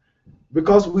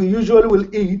 Because we usually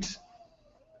will eat,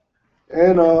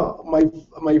 and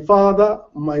my father,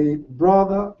 my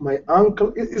brother, my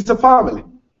uncle, it's a family.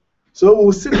 So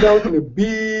we'll sit down in a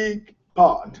big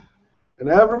pot, and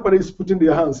everybody's putting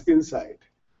their hands inside.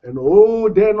 And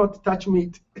dare not touch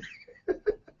meat.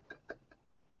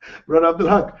 Brother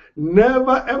Abdul,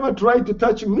 never ever try to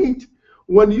touch meat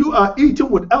when you are eating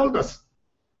with elders.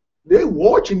 They're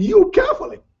watching you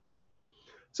carefully.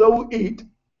 So we'll eat,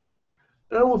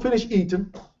 and we'll finish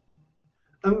eating.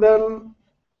 And then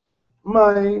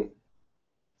my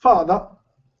father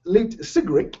lit a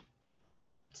cigarette,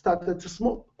 started to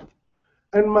smoke.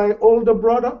 And my older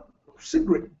brother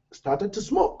cigarette, started to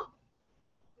smoke.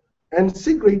 And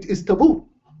cigarette is taboo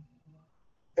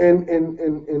in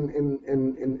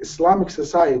Islamic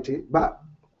society, but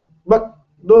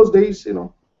those days, you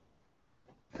know.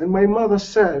 And my mother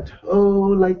said,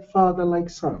 oh, like father, like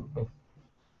son.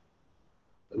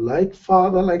 Like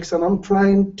father, like son. I'm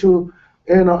trying to,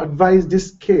 you know, advise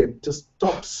this kid to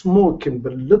stop smoking,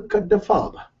 but look at the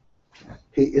father.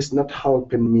 He is not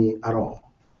helping me at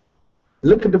all.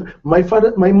 Look at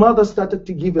my mother started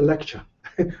to give a lecture.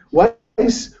 Why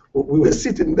is we were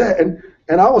sitting there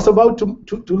and I was about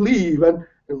to leave, and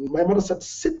my mother said,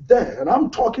 sit there, and I'm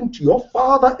talking to your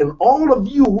father and all of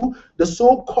you, the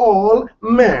so-called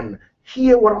men.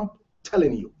 Hear what I'm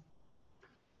telling you.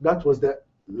 That was the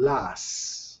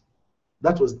last.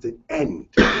 That was the end.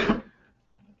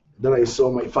 Then I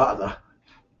saw my father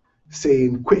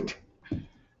saying, quit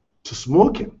to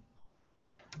smoking.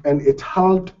 And it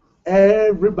helped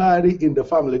everybody in the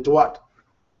family to what?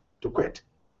 To quit.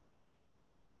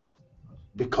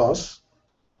 Because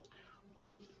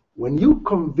when you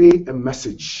convey a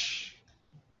message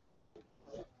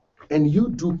and you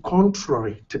do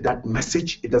contrary to that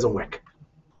message, it doesn't work.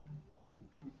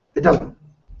 It doesn't.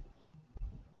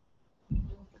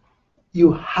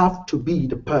 You have to be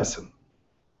the person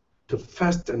to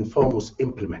first and foremost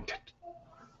implement it.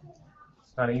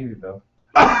 It's not easy though.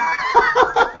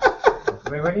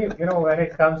 When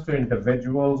it comes to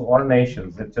individuals or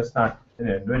nations, it's just not,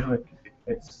 individually.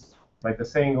 It's like the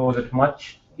saying goes, it's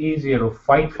much easier to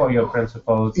fight for your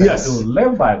principles than Yes. to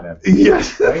live by them.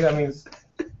 Yes. Right? I mean,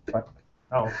 but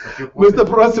Mr.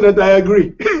 President, I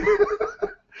agree.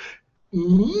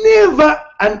 Never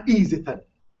an easy thing.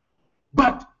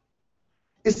 But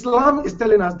Islam is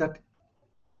telling us that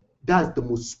that's the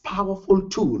most powerful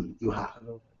tool you have.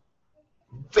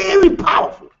 Very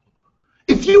powerful.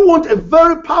 If you want a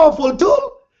very powerful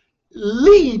tool,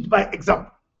 lead by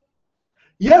example.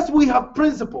 Yes, we have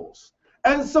principles,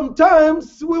 and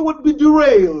sometimes we would be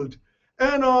derailed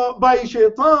by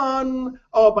shaitan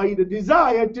or by the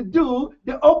desire to do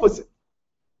the opposite.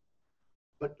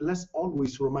 But let's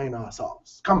always remind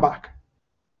ourselves, come back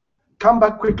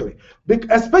quickly,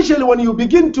 especially when you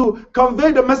begin to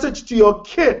convey the message to your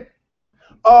kid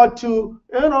or to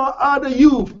other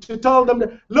youth, to tell them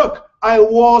that, look, I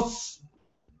was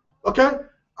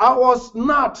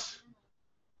not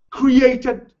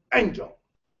created angel.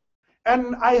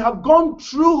 And I have gone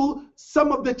through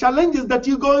some of the challenges that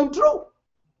you're going through.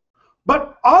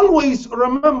 But always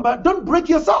remember, don't break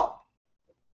yourself.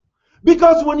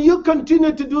 Because when you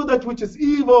continue to do that which is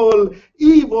evil,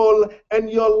 and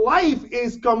your life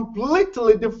is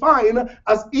completely defined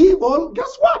as evil,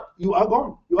 guess what? You are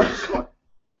gone. You are destroyed.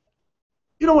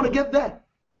 You don't want to get there.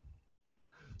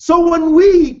 So when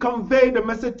we convey the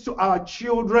message to our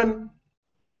children,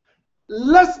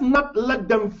 let's not let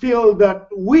them feel that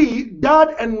we,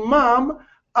 dad and mom,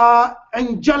 are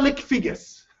angelic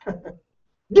figures.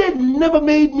 They never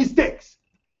made mistakes.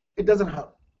 It doesn't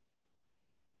help.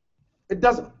 It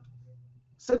doesn't.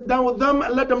 Sit down with them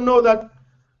and let them know that,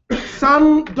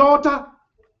 son, daughter,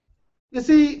 you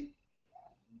see,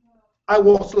 I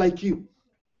was like you.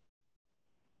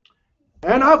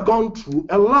 And I've gone through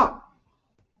a lot.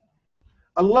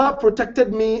 Allah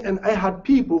protected me, and I had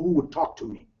people who would talk to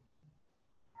me,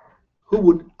 who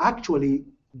would actually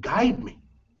guide me.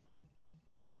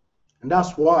 And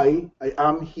that's why I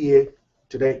am here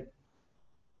today.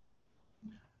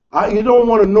 You don't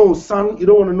want to know, son, you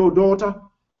don't want to know, daughter.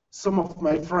 Some of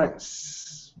my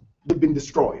friends, they've been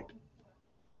destroyed.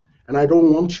 And I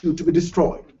don't want you to be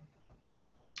destroyed.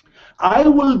 I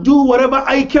will do whatever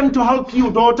I can to help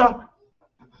you, daughter,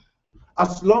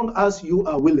 as long as you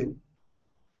are willing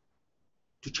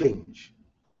to change.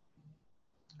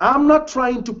 I'm not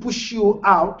trying to push you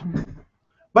out,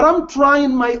 but I'm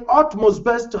trying my utmost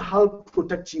best to help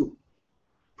protect you.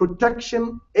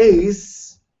 Protection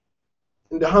is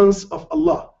in the hands of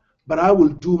Allah, but I will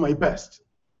do my best.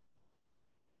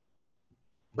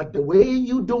 But the way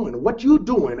you're doing, what you're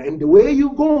doing, and the way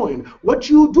you're going, what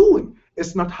you're doing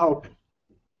is not helping.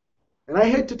 And I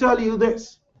hate to tell you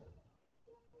this.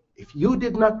 If you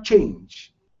did not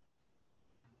change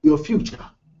your future,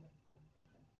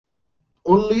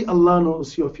 only Allah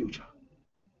knows your future.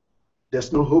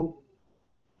 There's no hope.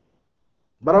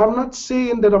 But I'm not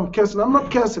saying that I'm cursing. I'm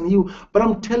not cursing you, but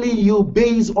I'm telling you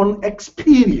based on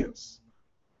experience.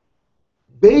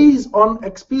 Based on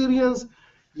experience,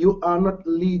 you are not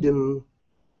leading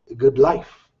a good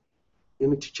life. You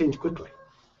need to change quickly.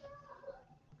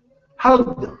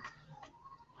 Help them.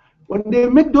 When they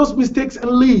make those mistakes and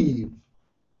leave,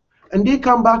 and they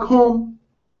come back home,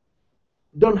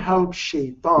 don't help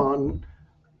shaitan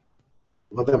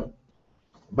for them.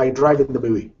 by driving them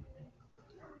away.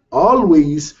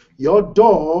 Always your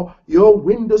door, your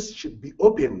windows should be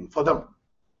open for them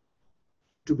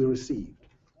to be received.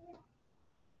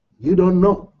 You don't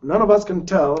know. None of us can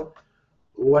tell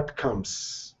what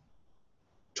comes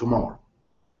tomorrow.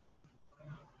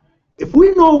 If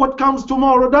we know what comes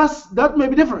tomorrow, that may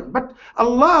be different. But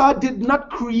Allah did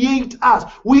not create us.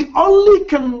 We only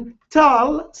can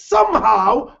tell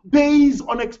somehow based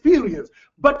on experience.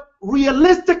 But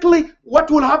realistically,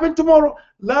 what will happen tomorrow?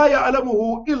 لا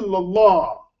يعلمه إلا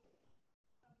الله.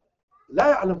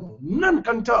 لا يعلمه. None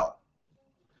can tell.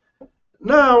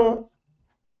 Now,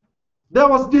 there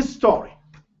was this story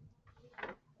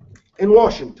in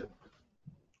Washington,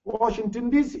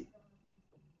 D.C.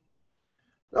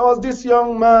 There was this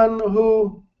young man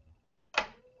who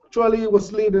actually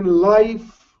was leading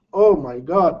life. Oh my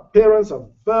God, parents are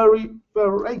very, very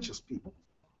righteous people.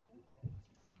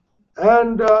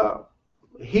 And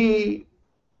he,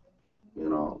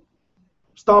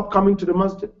 stopped coming to the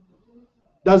masjid,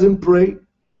 doesn't pray.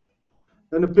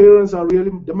 And the parents are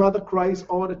really, the mother cries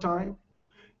all the time.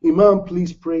 Imam,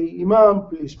 please pray. Imam,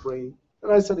 please pray.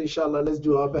 And I said, inshallah, let's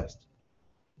do our best.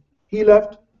 He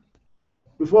left.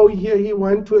 Before we hear, he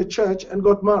went to a church and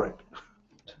got married.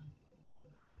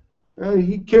 And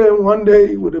he came one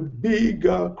day with a big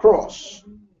cross.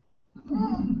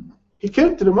 He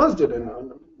came to the masjid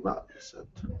and he said,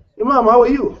 Imam, how are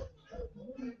you?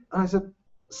 And I said,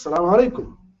 Assalamu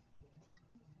alaikum.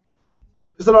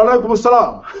 He said, Alaikum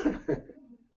assalam.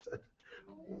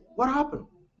 What happened?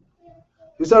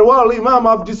 He said, well, Imam,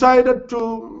 I've decided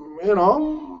to,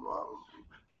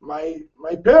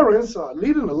 my parents are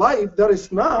leading a life that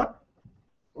is not,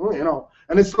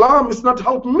 and Islam is not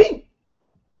helping me.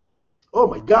 Oh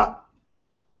my God.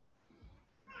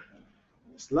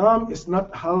 Islam is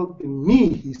not helping me,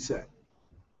 he said.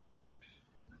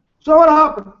 So what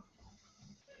happened?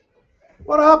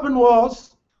 What happened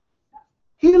was,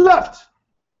 he left.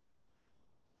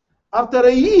 After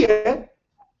a year,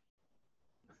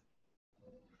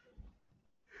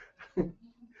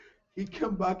 he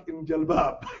came back in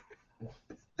jalbab.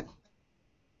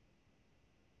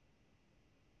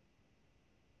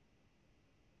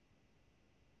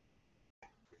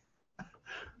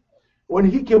 When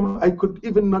he came, I could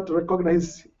even not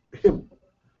recognize him.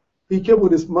 He came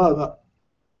with his mother.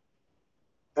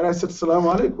 And I said,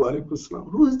 Assalamu alaikum, alaikum salam.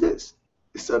 Who is this?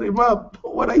 He said, Imam,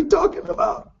 what are you talking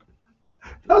about?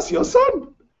 That's your son.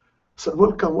 I said,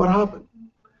 welcome, what happened?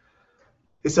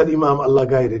 He said, Imam, Allah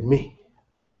guided me.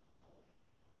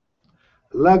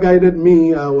 Allah guided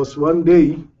me. I was one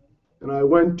day, and we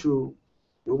went to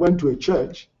a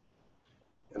church,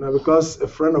 and because a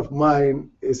friend of mine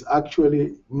is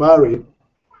actually married,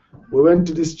 we went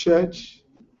to this church,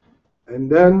 and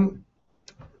then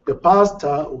the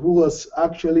pastor who was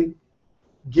actually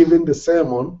giving the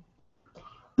sermon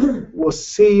was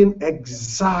saying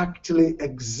exactly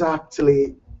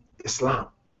Islam.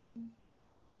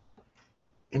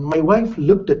 And my wife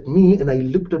looked at me, and I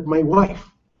looked at my wife.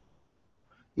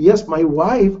 Yes, my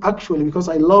wife, actually, because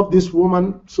I love this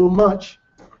woman so much,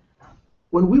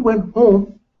 when we went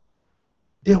home,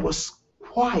 there was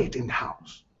quiet in the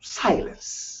house,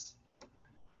 silence.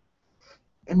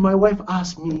 And my wife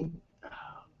asked me,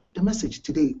 the message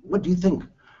today, what do you think?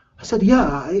 I said, yeah,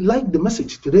 I like the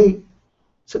message today. I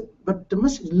said, but the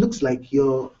message looks like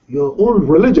your old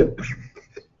religion.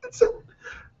 I said,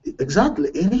 exactly,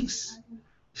 it is.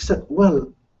 She said,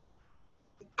 well,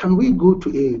 can we go to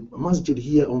a masjid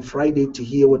here on Friday to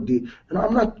hear what the,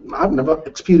 and I've never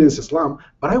experienced Islam,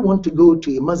 but I want to go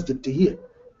to a masjid to hear.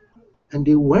 And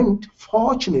they went.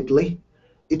 Fortunately,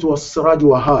 it was Siraj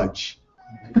wa Hajj.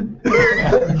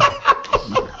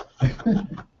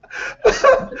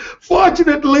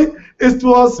 Fortunately, it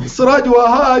was Siraj wa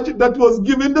Hajj that was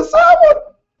giving the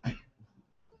sermon.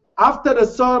 After the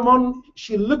sermon,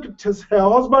 she looked at her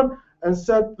husband and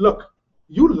said, look,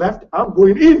 you left, I'm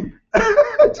going in.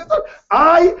 She said,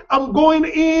 I am going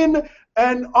in,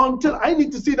 and until I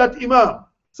need to see that Imam.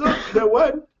 So they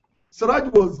went. Siraj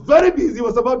was very busy, he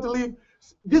was about to leave.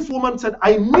 This woman said,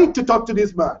 I need to talk to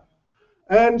this man.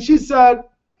 And she said,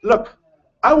 look,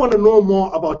 I want to know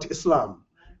more about Islam.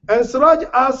 And Siraj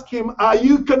asked him, are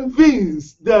you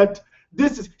convinced that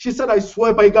this is, she said, I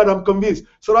swear by God, I'm convinced.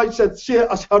 Siraj said, Share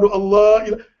Ashhadu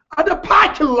Allah, at the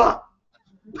parking lot.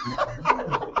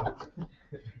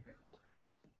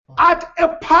 At a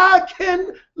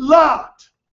parking lot.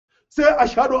 Say,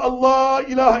 Ashhadu Allah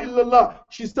ilaha illallah.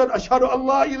 She said, Ashhadu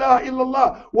Allah ilaha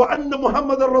illallah. Wa anna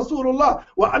Muhammadan Rasulullah.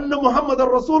 Wa anna Muhammadan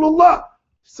Rasulullah.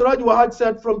 Siraj Wahad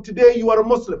said, from today you are a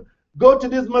Muslim. Go to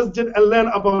this masjid and learn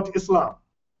about Islam.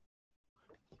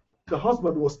 The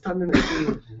husband was standing and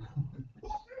saying,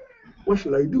 what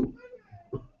should I do?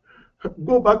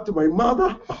 Go back to my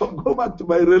mother or go back to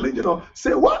my religion or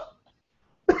say what?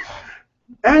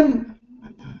 And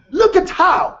look at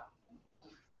how.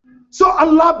 So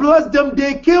Allah blessed them.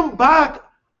 They came back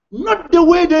not the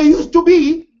way they used to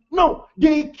be. No,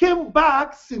 they came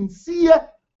back sincere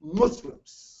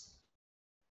Muslims.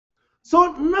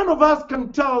 So none of us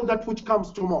can tell that which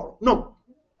comes tomorrow. No.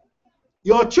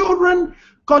 Your children,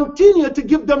 continue to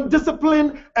give them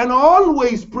discipline and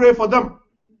always pray for them.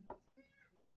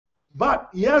 But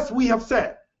yes, we have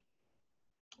said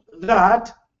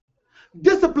that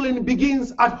discipline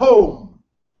begins at home.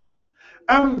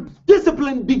 And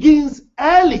discipline begins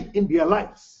early in their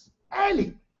lives.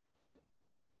 Early.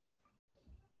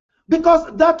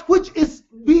 Because that which is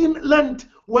being learned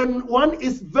when one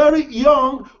is very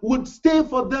young would stay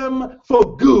for them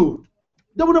for good.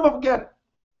 They will never forget it.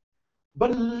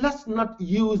 But let's not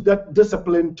use that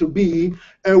discipline to be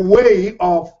a way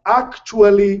of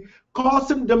actually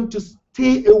causing them to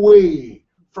stay away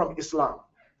from Islam.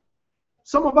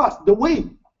 Some of us, the way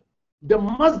the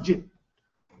masjid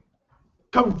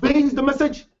conveys the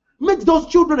message makes those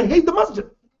children hate the masjid.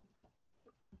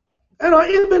 And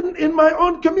even in my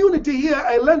own community here,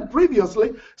 I learned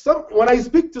previously, when I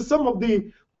speak to some of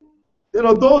the,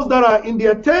 those that are in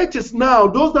their churches now,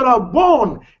 those that are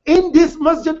born in this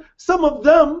masjid, some of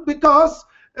them, because,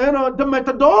 the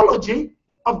methodology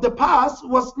of the past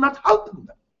was not helping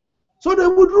them. So they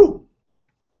would rule.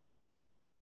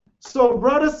 So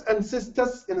brothers and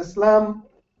sisters in Islam,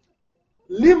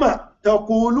 lima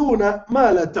taquluna ma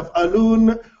la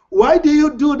taf'alun. Why do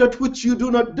you do that which you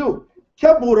do not do?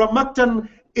 Kabura maktan,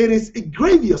 it is a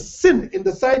grievous sin in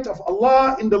the sight of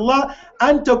Allah, in the law,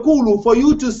 and taqulu, for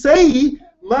you to say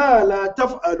ma la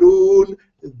taf'alun,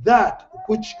 that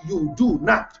which you do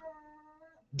not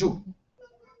do.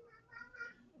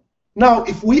 Now,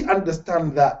 if we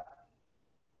understand that,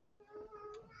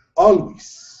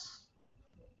 always,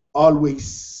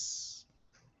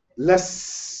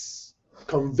 let's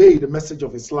convey the message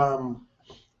of Islam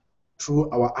through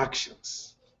our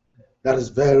actions. That is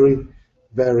very,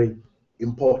 very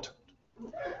important.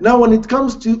 Now, when it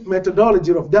comes to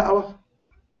methodology of da'wah,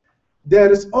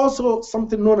 there is also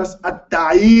something known as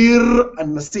at-ta'ir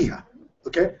and nasiha.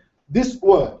 Okay? This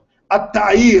word,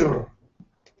 at-ta'ir,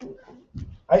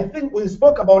 I think we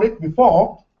spoke about it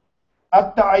before.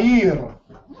 At-ta'ir,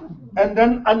 and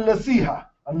then an-nasiha.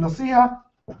 An-nasiha,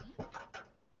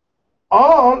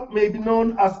 all may be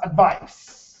known as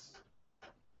advice.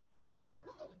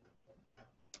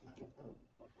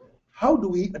 How do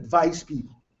we advise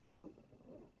people?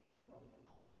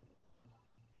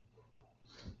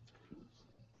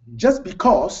 Just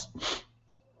because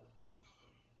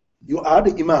you are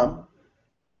the Imam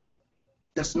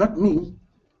does not mean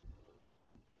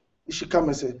you should come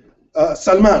and say,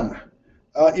 Salman,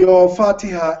 your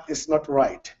Fatiha is not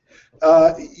right.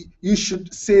 You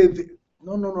should say,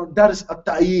 no, that is a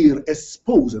ta'ir,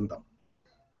 exposing them.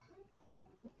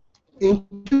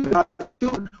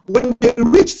 When they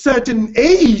reach certain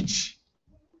age,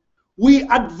 we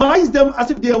advise them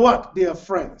as if they are what? They are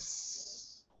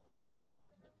friends.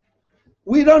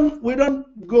 We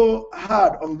don't go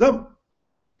hard on them.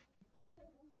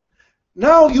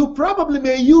 Now, you probably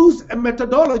may use a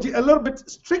methodology a little bit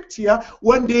strict here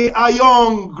when they are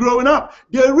young, growing up.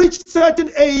 They reach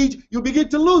certain age, you begin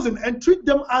to loosen and treat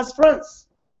them as friends.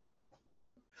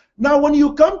 Now, when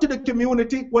you come to the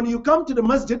community, when you come to the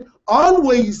masjid,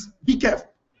 always be careful.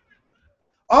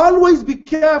 Always be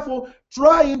careful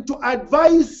trying to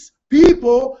advise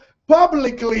people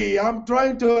publicly. I'm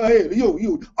trying to, hey,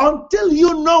 you, until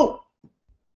you know.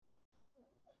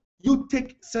 You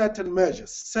take certain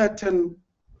measures,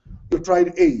 you tried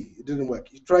A, it didn't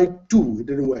work. You tried 2, it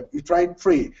didn't work. You tried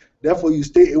 3, therefore you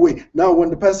stay away. Now when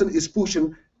the person is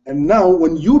pushing, and now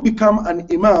when you become an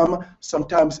Imam,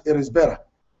 sometimes it is better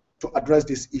to address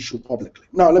this issue publicly.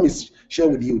 Now let me share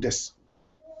with you this.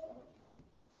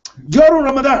 During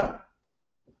Ramadan,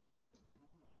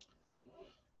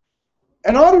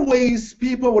 and always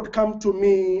people would come to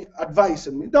me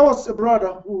advising me. There was a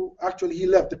brother who actually he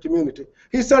left the community.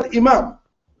 He said, Imam,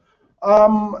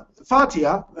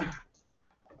 Fatiha,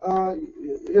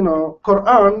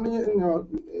 Quran,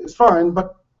 is fine,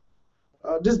 but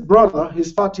this brother,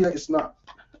 his Fatiha is not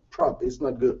proper, it's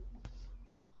not good.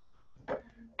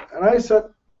 And I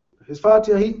said, his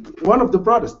Fatiha, one of the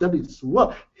brothers, that is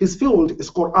what his field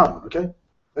is Quran, okay?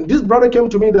 And this brother came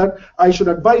to me that I should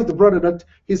advise the brother that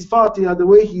his Fatiha, the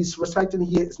way he's reciting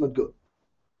here, is not good.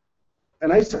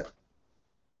 And I said,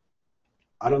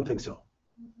 I don't think so.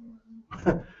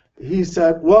 He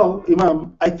said, well,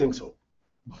 Imam, I think so.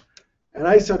 And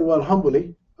I said, well,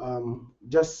 humbly, I'm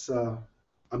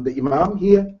the Imam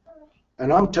here,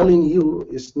 and I'm telling you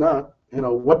it's not,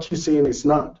 what you're saying is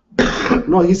not.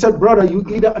 No, he said, brother, you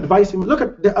either advise him. Look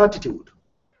at the attitude.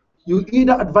 You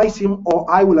either advise him or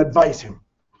I will advise him.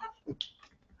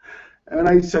 And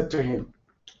I said to him,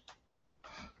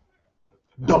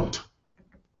 don't.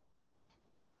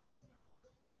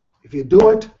 If you do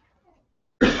it,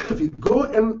 if you go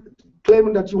and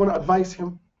claiming that you want to advise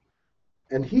him,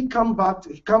 and he comes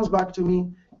back to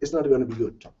me, it's not going to be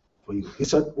good for you. He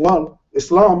said, well,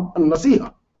 Islam and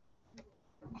Nasiha.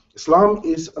 Islam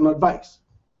is an advice.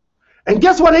 And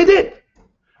guess what he did?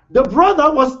 The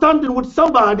brother was standing with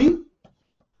somebody,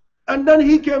 and then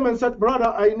he came and said, brother,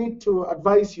 I need to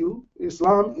advise you.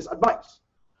 Islam is advice.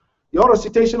 Your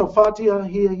recitation of Fatiha,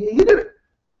 he did it.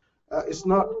 It's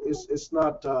not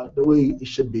the way it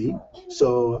should be.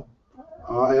 So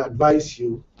I advise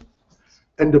you.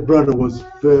 And the brother was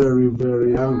very,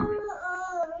 very angry.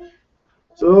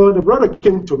 So the brother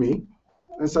came to me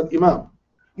and said, Imam,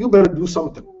 you better do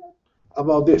something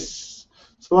about this.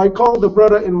 So I called the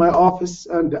brother in my office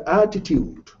and the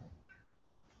attitude.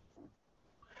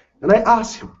 And I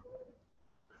asked him,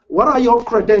 what are your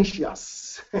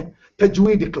credentials,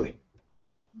 tajweedically?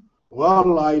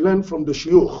 Well, I learned from the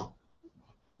shuyukh.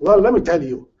 Well, let me tell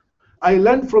you, I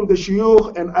learned from the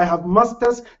shuyukh and I have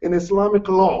masters in Islamic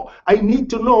law. I need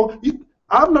to know.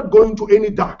 I'm not going to any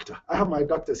doctor. I have my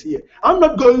doctors here. I'm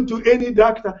not going to any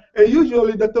doctor. And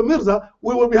usually, Dr. Mirza,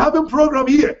 we will be having program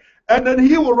here. And then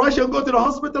he will rush and go to the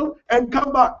hospital and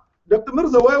come back. Dr.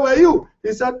 Mirza, where were you?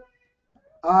 He said,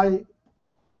 I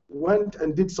went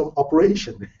and did some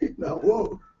operation.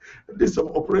 Whoa, did some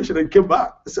operation and came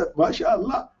back. I said,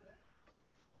 MashaAllah.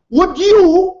 Would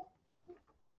you,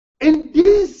 in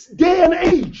this day and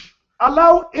age,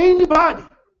 allow anybody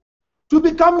to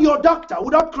become your doctor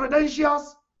without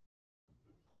credentials?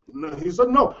 No, he said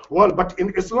no. Well, but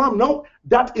in Islam, no,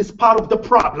 that is part of the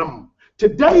problem.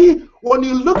 Today, when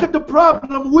you look at the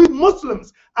problem we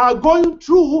Muslims are going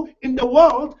through in the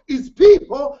world, is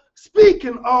people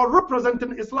speaking or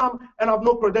representing Islam and have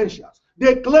no credentials.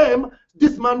 They claim,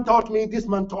 this man taught me, this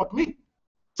man taught me.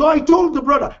 So I told the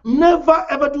brother, never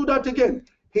ever do that again.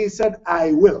 He said,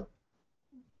 I will.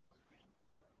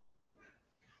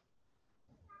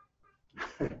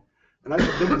 And I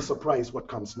said, don't be surprised what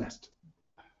comes next.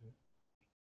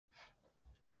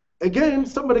 Again,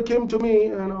 somebody came to me,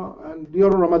 and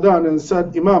during Ramadan and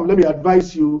said, Imam, let me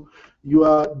advise you. You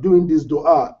are doing this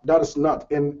dua. That is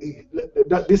not. And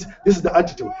this is the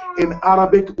attitude. In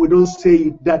Arabic, we don't say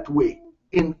it that way.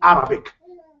 In Arabic.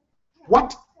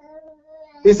 What?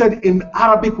 He said, in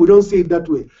Arabic, we don't say it that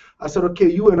way. I said, okay,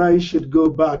 you and I should go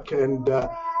back and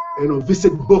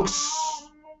visit books.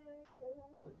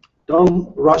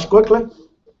 Don't rush quickly.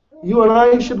 You and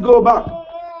I should go back.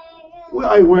 Well,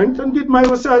 I went and did my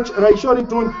research, and I showed it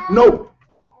to him. No.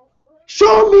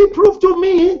 Show me, prove to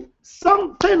me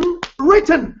something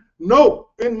written. No.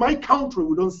 In my country,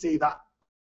 we don't say that.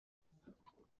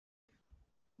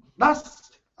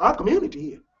 That's our community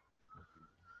here.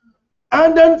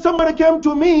 And then somebody came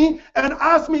to me and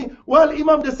asked me, well,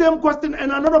 Imam, the same question,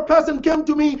 and another person came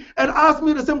to me and asked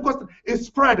me the same question. It's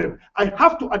spreading. I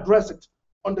have to address it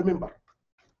on the minbar.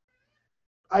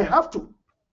 I have to.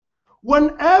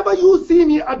 Whenever you see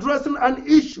me addressing an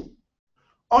issue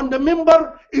on the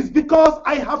minbar, is because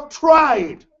I have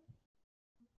tried.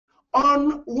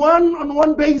 On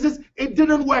one basis, it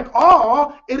didn't work,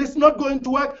 or it is not going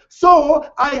to work,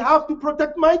 so I have to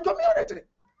protect my community.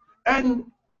 And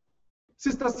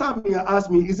Sister Samia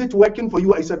asked me, is it working for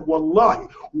you? I said, Wallahi,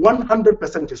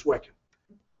 100% is working.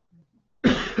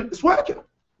 It's working.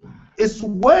 It's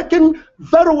working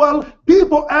very well.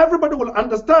 People, everybody will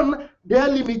understand their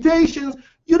limitations.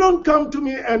 You don't come to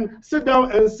me and sit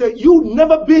down and say, you've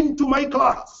never been to my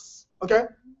class. Okay?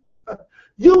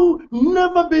 You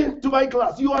never been to my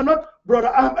class. You are not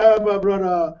brother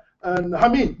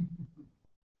Hamid,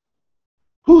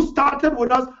 who started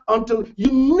with us until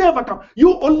you never come.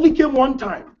 You only came one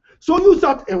time. So you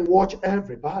sat and watched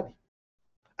everybody.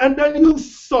 And then you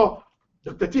saw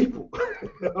Dr. Tipu.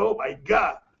 Oh my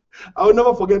God. I'll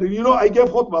never forget it. You know, I gave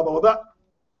khutbah about that.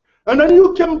 And then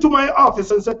you came to my office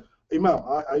and said, Imam,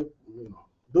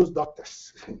 those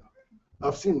doctors,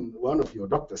 I've seen one of your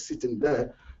doctors sitting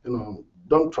there,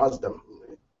 don't trust them.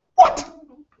 What?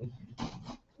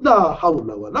 La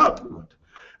hawla wa la quwwata.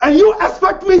 And you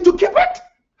expect me to keep it?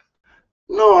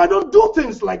 No, I don't do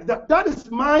things like that. That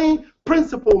is my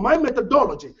principle, my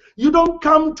methodology. You don't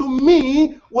come to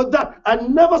me with that. I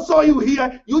never saw you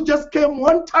here. You just came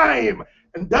one time.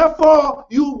 and therefore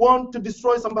you want to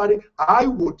destroy somebody, I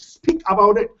would speak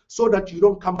about it so that you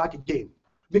don't come back again.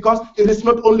 Because it is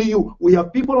not only you, we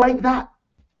have people like that.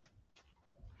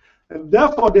 And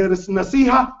therefore there is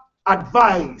nasiha,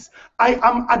 advice. I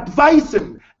am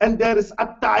advising, and there is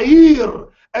a ta'ir,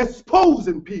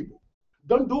 exposing people.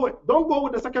 Don't do it. Don't go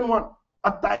with the second one,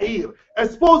 a ta'ir,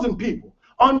 exposing people.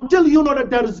 Until you know that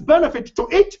there is benefit to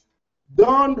it,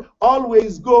 don't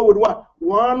always go with what?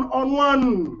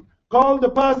 One-on-one. Call the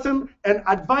person and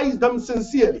advise them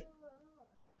sincerely.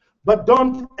 But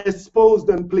don't expose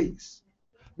them, please.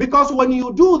 Because when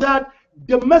you do that,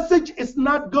 the message is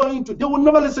not going to, they will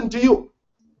never listen to you.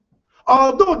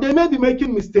 Although they may be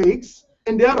making mistakes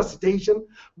in their recitation,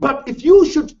 but if you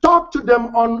should talk to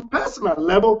them on personal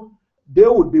level, they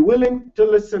would be willing to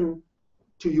listen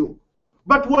to you.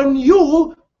 But when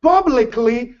you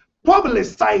publicly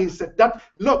publicize it, that,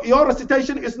 look, your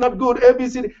recitation is not good,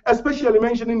 ABC, especially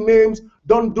mentioning names,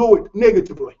 don't do it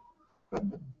negatively.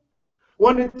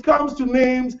 When it comes to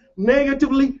names,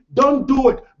 negatively, don't do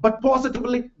it, but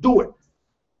positively, do it.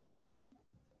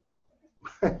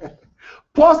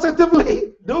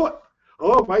 Positively, do it.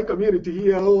 Oh, my community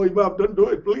here, oh, Imam, don't do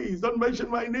it, please, don't mention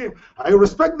my name. I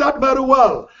respect that very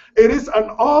well. It is an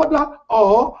order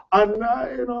or an,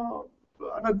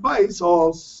 an advice,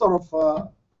 or sort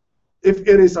of, if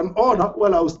it is an order,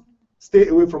 well, I'll stay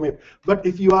away from it. But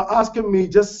if you are asking me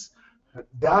just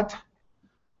that,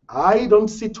 I don't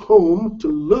sit home to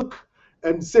look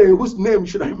and say, whose name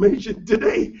should I mention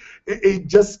today? It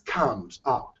just comes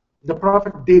out. The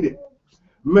Prophet did it.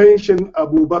 Mention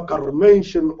Abu Bakr,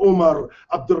 mention Umar,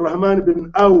 Abdurrahman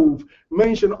bin Auf,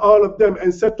 mention all of them,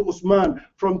 and said to Usman,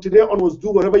 from today onwards,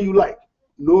 do whatever you like.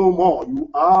 No more. You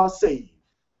are saved.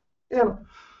 You know.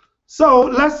 So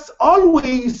let's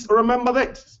always remember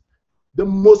this. The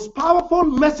most powerful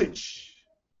message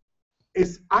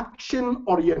is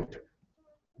action-oriented.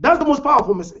 That's the most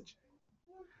powerful message.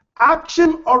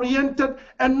 Action-oriented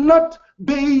and not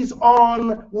based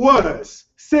on words,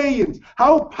 sayings,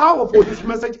 how powerful his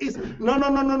message is.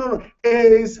 No.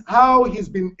 Is how he's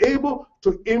been able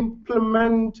to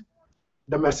implement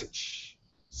the message.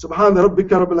 Subhana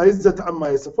rabbika rabbil izzati amma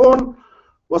yasifun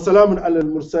wa salamun ala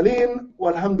al-mursaleen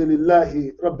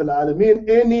walhamdulillahi rabbil alameen.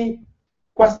 Any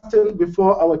question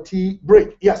before our tea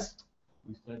break? Yes.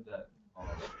 You said that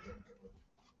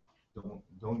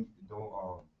don't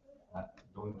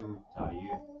do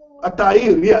ta'ir. A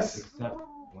ta'ir, yes. Except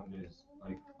when there's,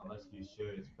 like, unless you're sure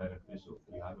it's beneficial.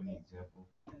 Do you have any example?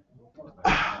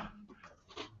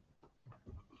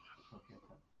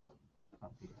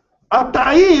 A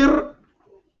ta'ir,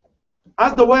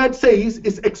 as the word says,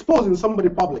 is exposing somebody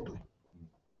publicly.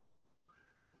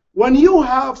 When you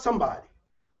have somebody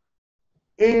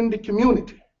in the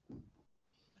community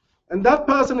and that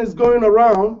person is going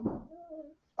around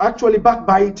actually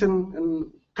backbiting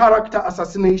and character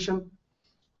assassination,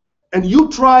 and you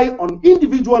try on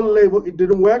individual level, it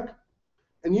didn't work,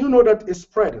 and you know that it's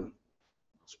spreading,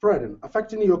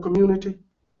 affecting your community,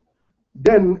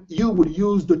 then you would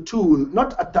use the tool,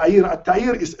 not a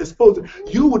ta'ir is exposed,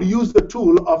 you would use the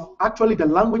tool of actually the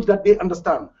language that they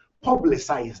understand,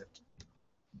 publicize it.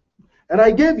 And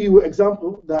I gave you an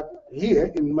example that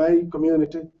here in my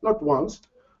community, not once,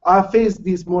 I faced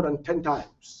this more than 10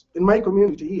 times in my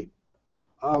community here.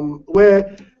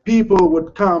 Where people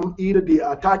would come, either they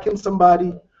are attacking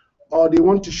somebody or they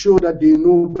want to show that they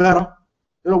know better.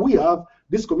 You know, we have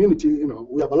this community, you know,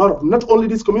 we have a lot of, not only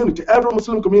this community, every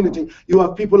Muslim community, you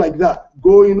have people like that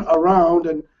going around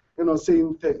and, you know,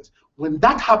 saying things. When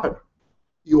that happens,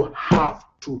 you have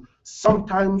to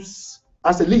sometimes,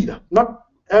 as a leader, not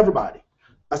everybody,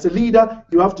 as a leader,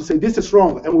 you have to say this is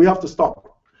wrong and we have to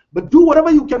stop. But do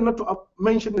whatever you can not to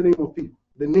mention the name of people,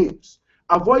 the names.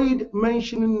 Avoid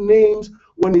mentioning names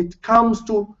when it comes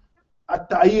to a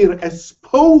ta'ir,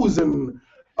 exposing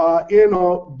you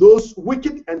know, those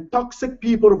wicked and toxic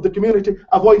people of the community.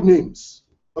 Avoid names,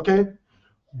 okay?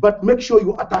 But make sure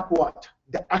you attack what?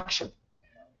 The action.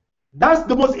 That's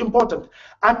the most important.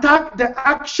 Attack the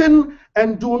action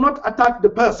and do not attack the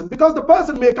person, because the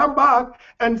person may come back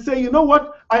and say, you know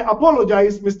what, I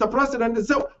apologize, Mr. President. And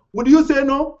so, would you say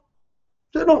no?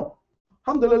 Say no.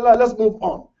 Alhamdulillah, let's move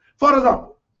on. For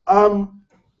example,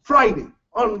 Friday,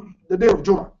 on the day of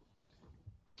Jummah,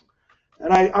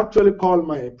 and I actually called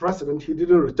my president. He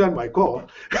didn't return my call.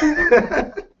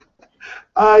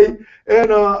 I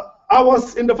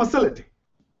was in the facility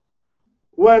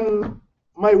when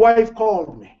my wife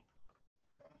called me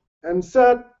and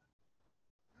said,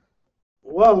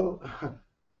 well,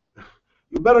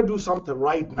 you better do something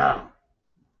right now.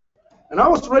 And I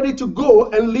was ready to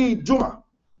go and lead Jummah.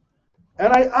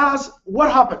 And I asked,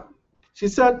 what happened? She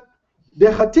said, the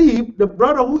khatib, the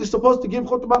brother who is supposed to give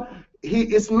khutbah,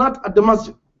 he is not at the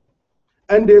masjid.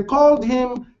 And they called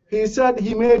him, he said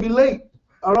he may be late,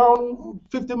 around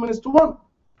 15 minutes to 1.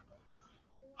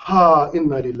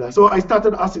 Inna lillah. So I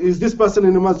started asking, is this person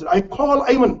in the masjid? I call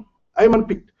Ayman. Ayman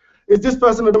picked. Is this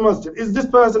person in the masjid? Is this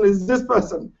person? Is this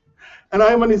person? And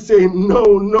Ayman is saying, no,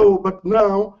 no. But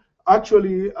now,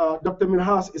 actually, Dr.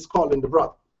 Minhas is calling the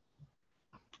brother.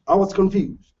 I was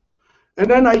confused. And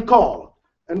then I called.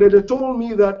 And they told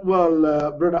me that,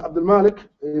 well, Brother Abdul Malik,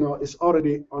 is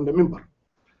already on the mimbar.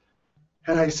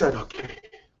 And I said, okay.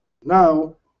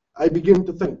 Now, I begin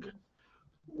to think,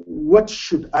 what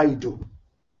should I do?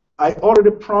 I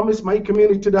already promised my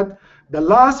community that the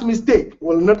last mistake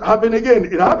will not happen again.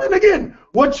 It happened again.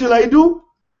 What should I do?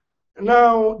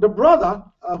 Now, the brother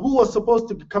who was supposed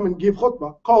to come and give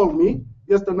khutbah called me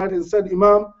yesterday night and said,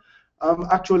 Imam, I'm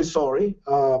actually sorry.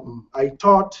 I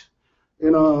thought,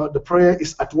 the prayer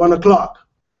is at 1 o'clock.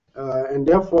 And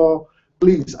therefore,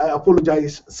 please, I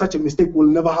apologize. Such a mistake will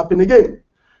never happen again.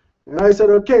 And I said,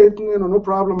 okay, no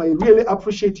problem. I really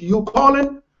appreciate you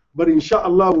calling. But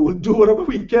inshallah, we will do whatever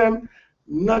we can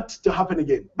not to happen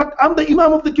again. But I'm the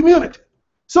Imam of the community.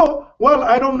 So, well,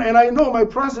 I know my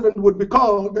president would be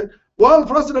called. Well,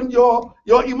 President, your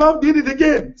Imam did it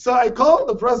again. So I called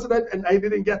the president and I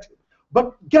didn't get it.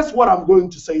 But guess what I'm going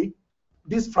to say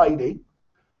this Friday?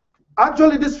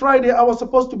 Actually, this Friday, I was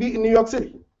supposed to be in New York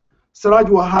City, Siraj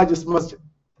wa Hajj's Masjid.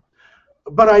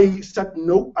 But I said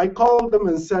no. I called them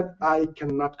and said, I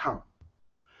cannot come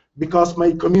because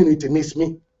my community needs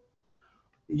me.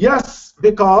 Yes,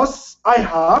 because I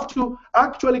have to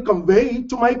actually convey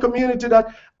to my community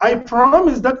that I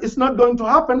promise that it's not going to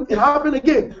happen. It happened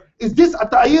again. Is this a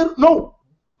ta'ir? No.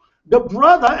 The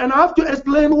brother, and I have to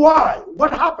explain why.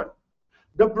 What happened?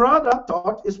 The brother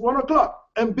thought it's 1 o'clock.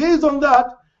 And based on that,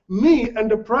 me and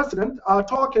the president are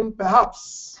talking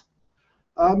perhaps.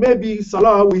 Maybe,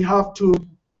 Salah, we have to,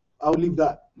 I'll leave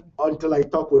that until I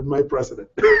talk with my president.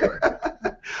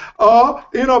 Or,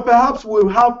 perhaps we'll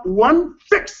have one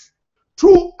fix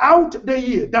throughout the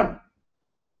year, done.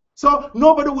 So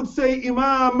nobody would say,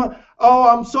 Imam, oh,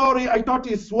 I'm sorry, I thought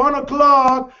it's 1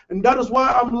 o'clock, and that is why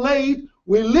I'm late.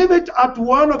 We leave it at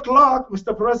 1 o'clock.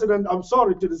 Mr. President, I'm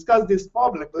sorry to discuss this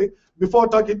publicly before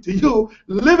talking to you.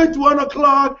 Leave it 1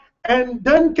 o'clock, and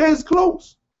then case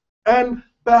closed. And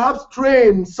perhaps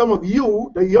train some of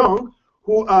you, the young,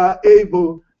 who are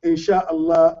able,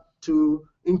 inshallah, to,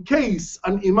 in case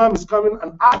an Imam is coming,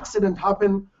 an accident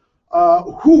happen,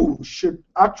 who should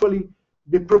actually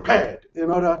be prepared in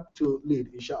order to lead,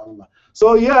 inshallah.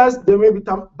 So yes, there may be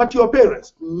time, but your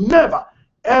parents never,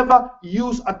 ever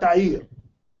use a ta'ir.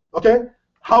 Okay?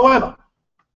 However,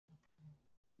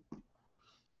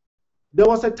 there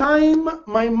was a time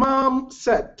my mom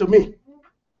said to me,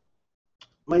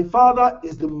 my father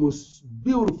is the most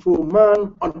beautiful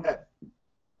man on earth.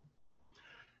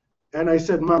 And I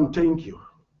said, Mom, thank you.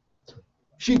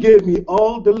 She gave me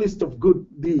all the list of good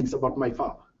deeds about my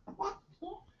father.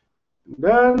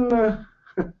 Then,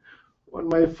 when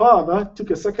my father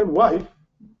took a second wife,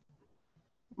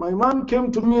 my mom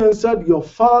came to me and said, your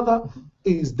father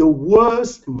is the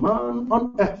worst man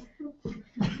on earth.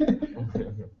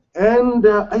 And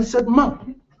I said,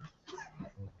 Mom,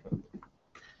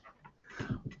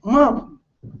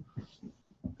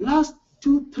 last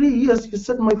 2-3 years you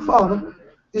said my father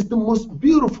is the most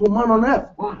beautiful man on earth.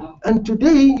 And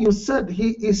today you said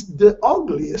he is the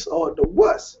ugliest or the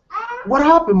worst. What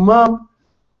happened, Mom?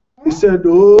 He said,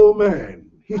 oh man,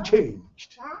 he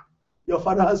changed. Your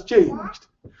father has changed.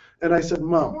 And I said,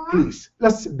 Mom, please,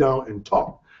 let's sit down and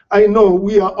talk. I know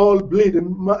we are all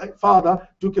bleeding. My father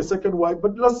took a second wife,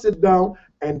 but let's sit down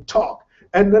and talk.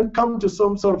 And then come to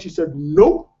some sort. She said,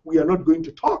 no, we are not going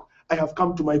to talk. I have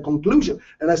come to my conclusion.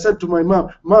 And I said to my mom,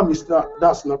 Mom,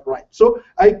 that's not right. So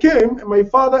I came, and my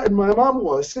father and my mom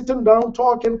were sitting down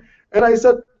talking, and I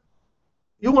said,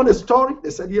 you want a story? They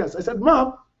said, yes. I said,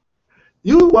 Mom,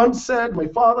 you once said my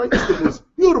father is the most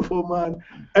beautiful man,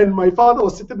 and my father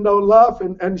was sitting down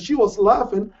laughing, and she was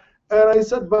laughing, and I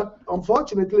said, but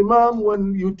unfortunately, Mom,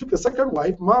 when you took a second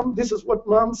wife, Mom, this is what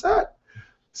Mom said.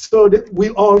 So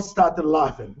we all started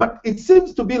laughing. But it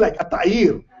seems to be like a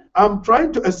ta'ir. I'm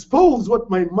trying to expose what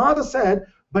my mother said,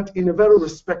 but in a very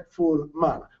respectful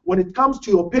manner. When it comes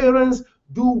to your parents,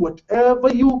 do whatever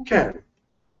you can.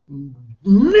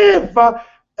 Never,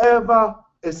 ever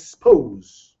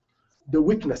expose the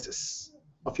weaknesses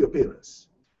of your parents.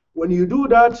 When you do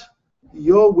that,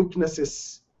 your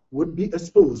weaknesses would be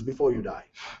exposed before you die.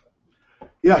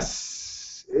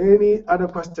 Yes. Any other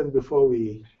question before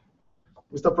we...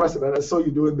 Mr. President, I saw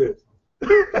you doing this.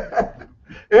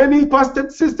 Any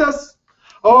questions, sisters?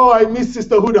 Oh, I miss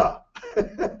Sister Huda.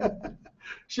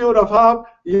 She would have had,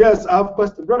 yes, I have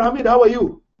questions. Brother Hamid, how are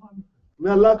you?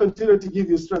 May Allah continue to give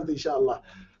you strength, inshallah.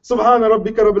 سبحان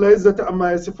ربك رب العزة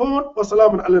عما يصفون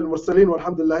وسلام على المرسلين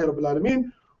والحمد لله رب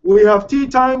العالمين. We have tea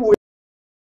time.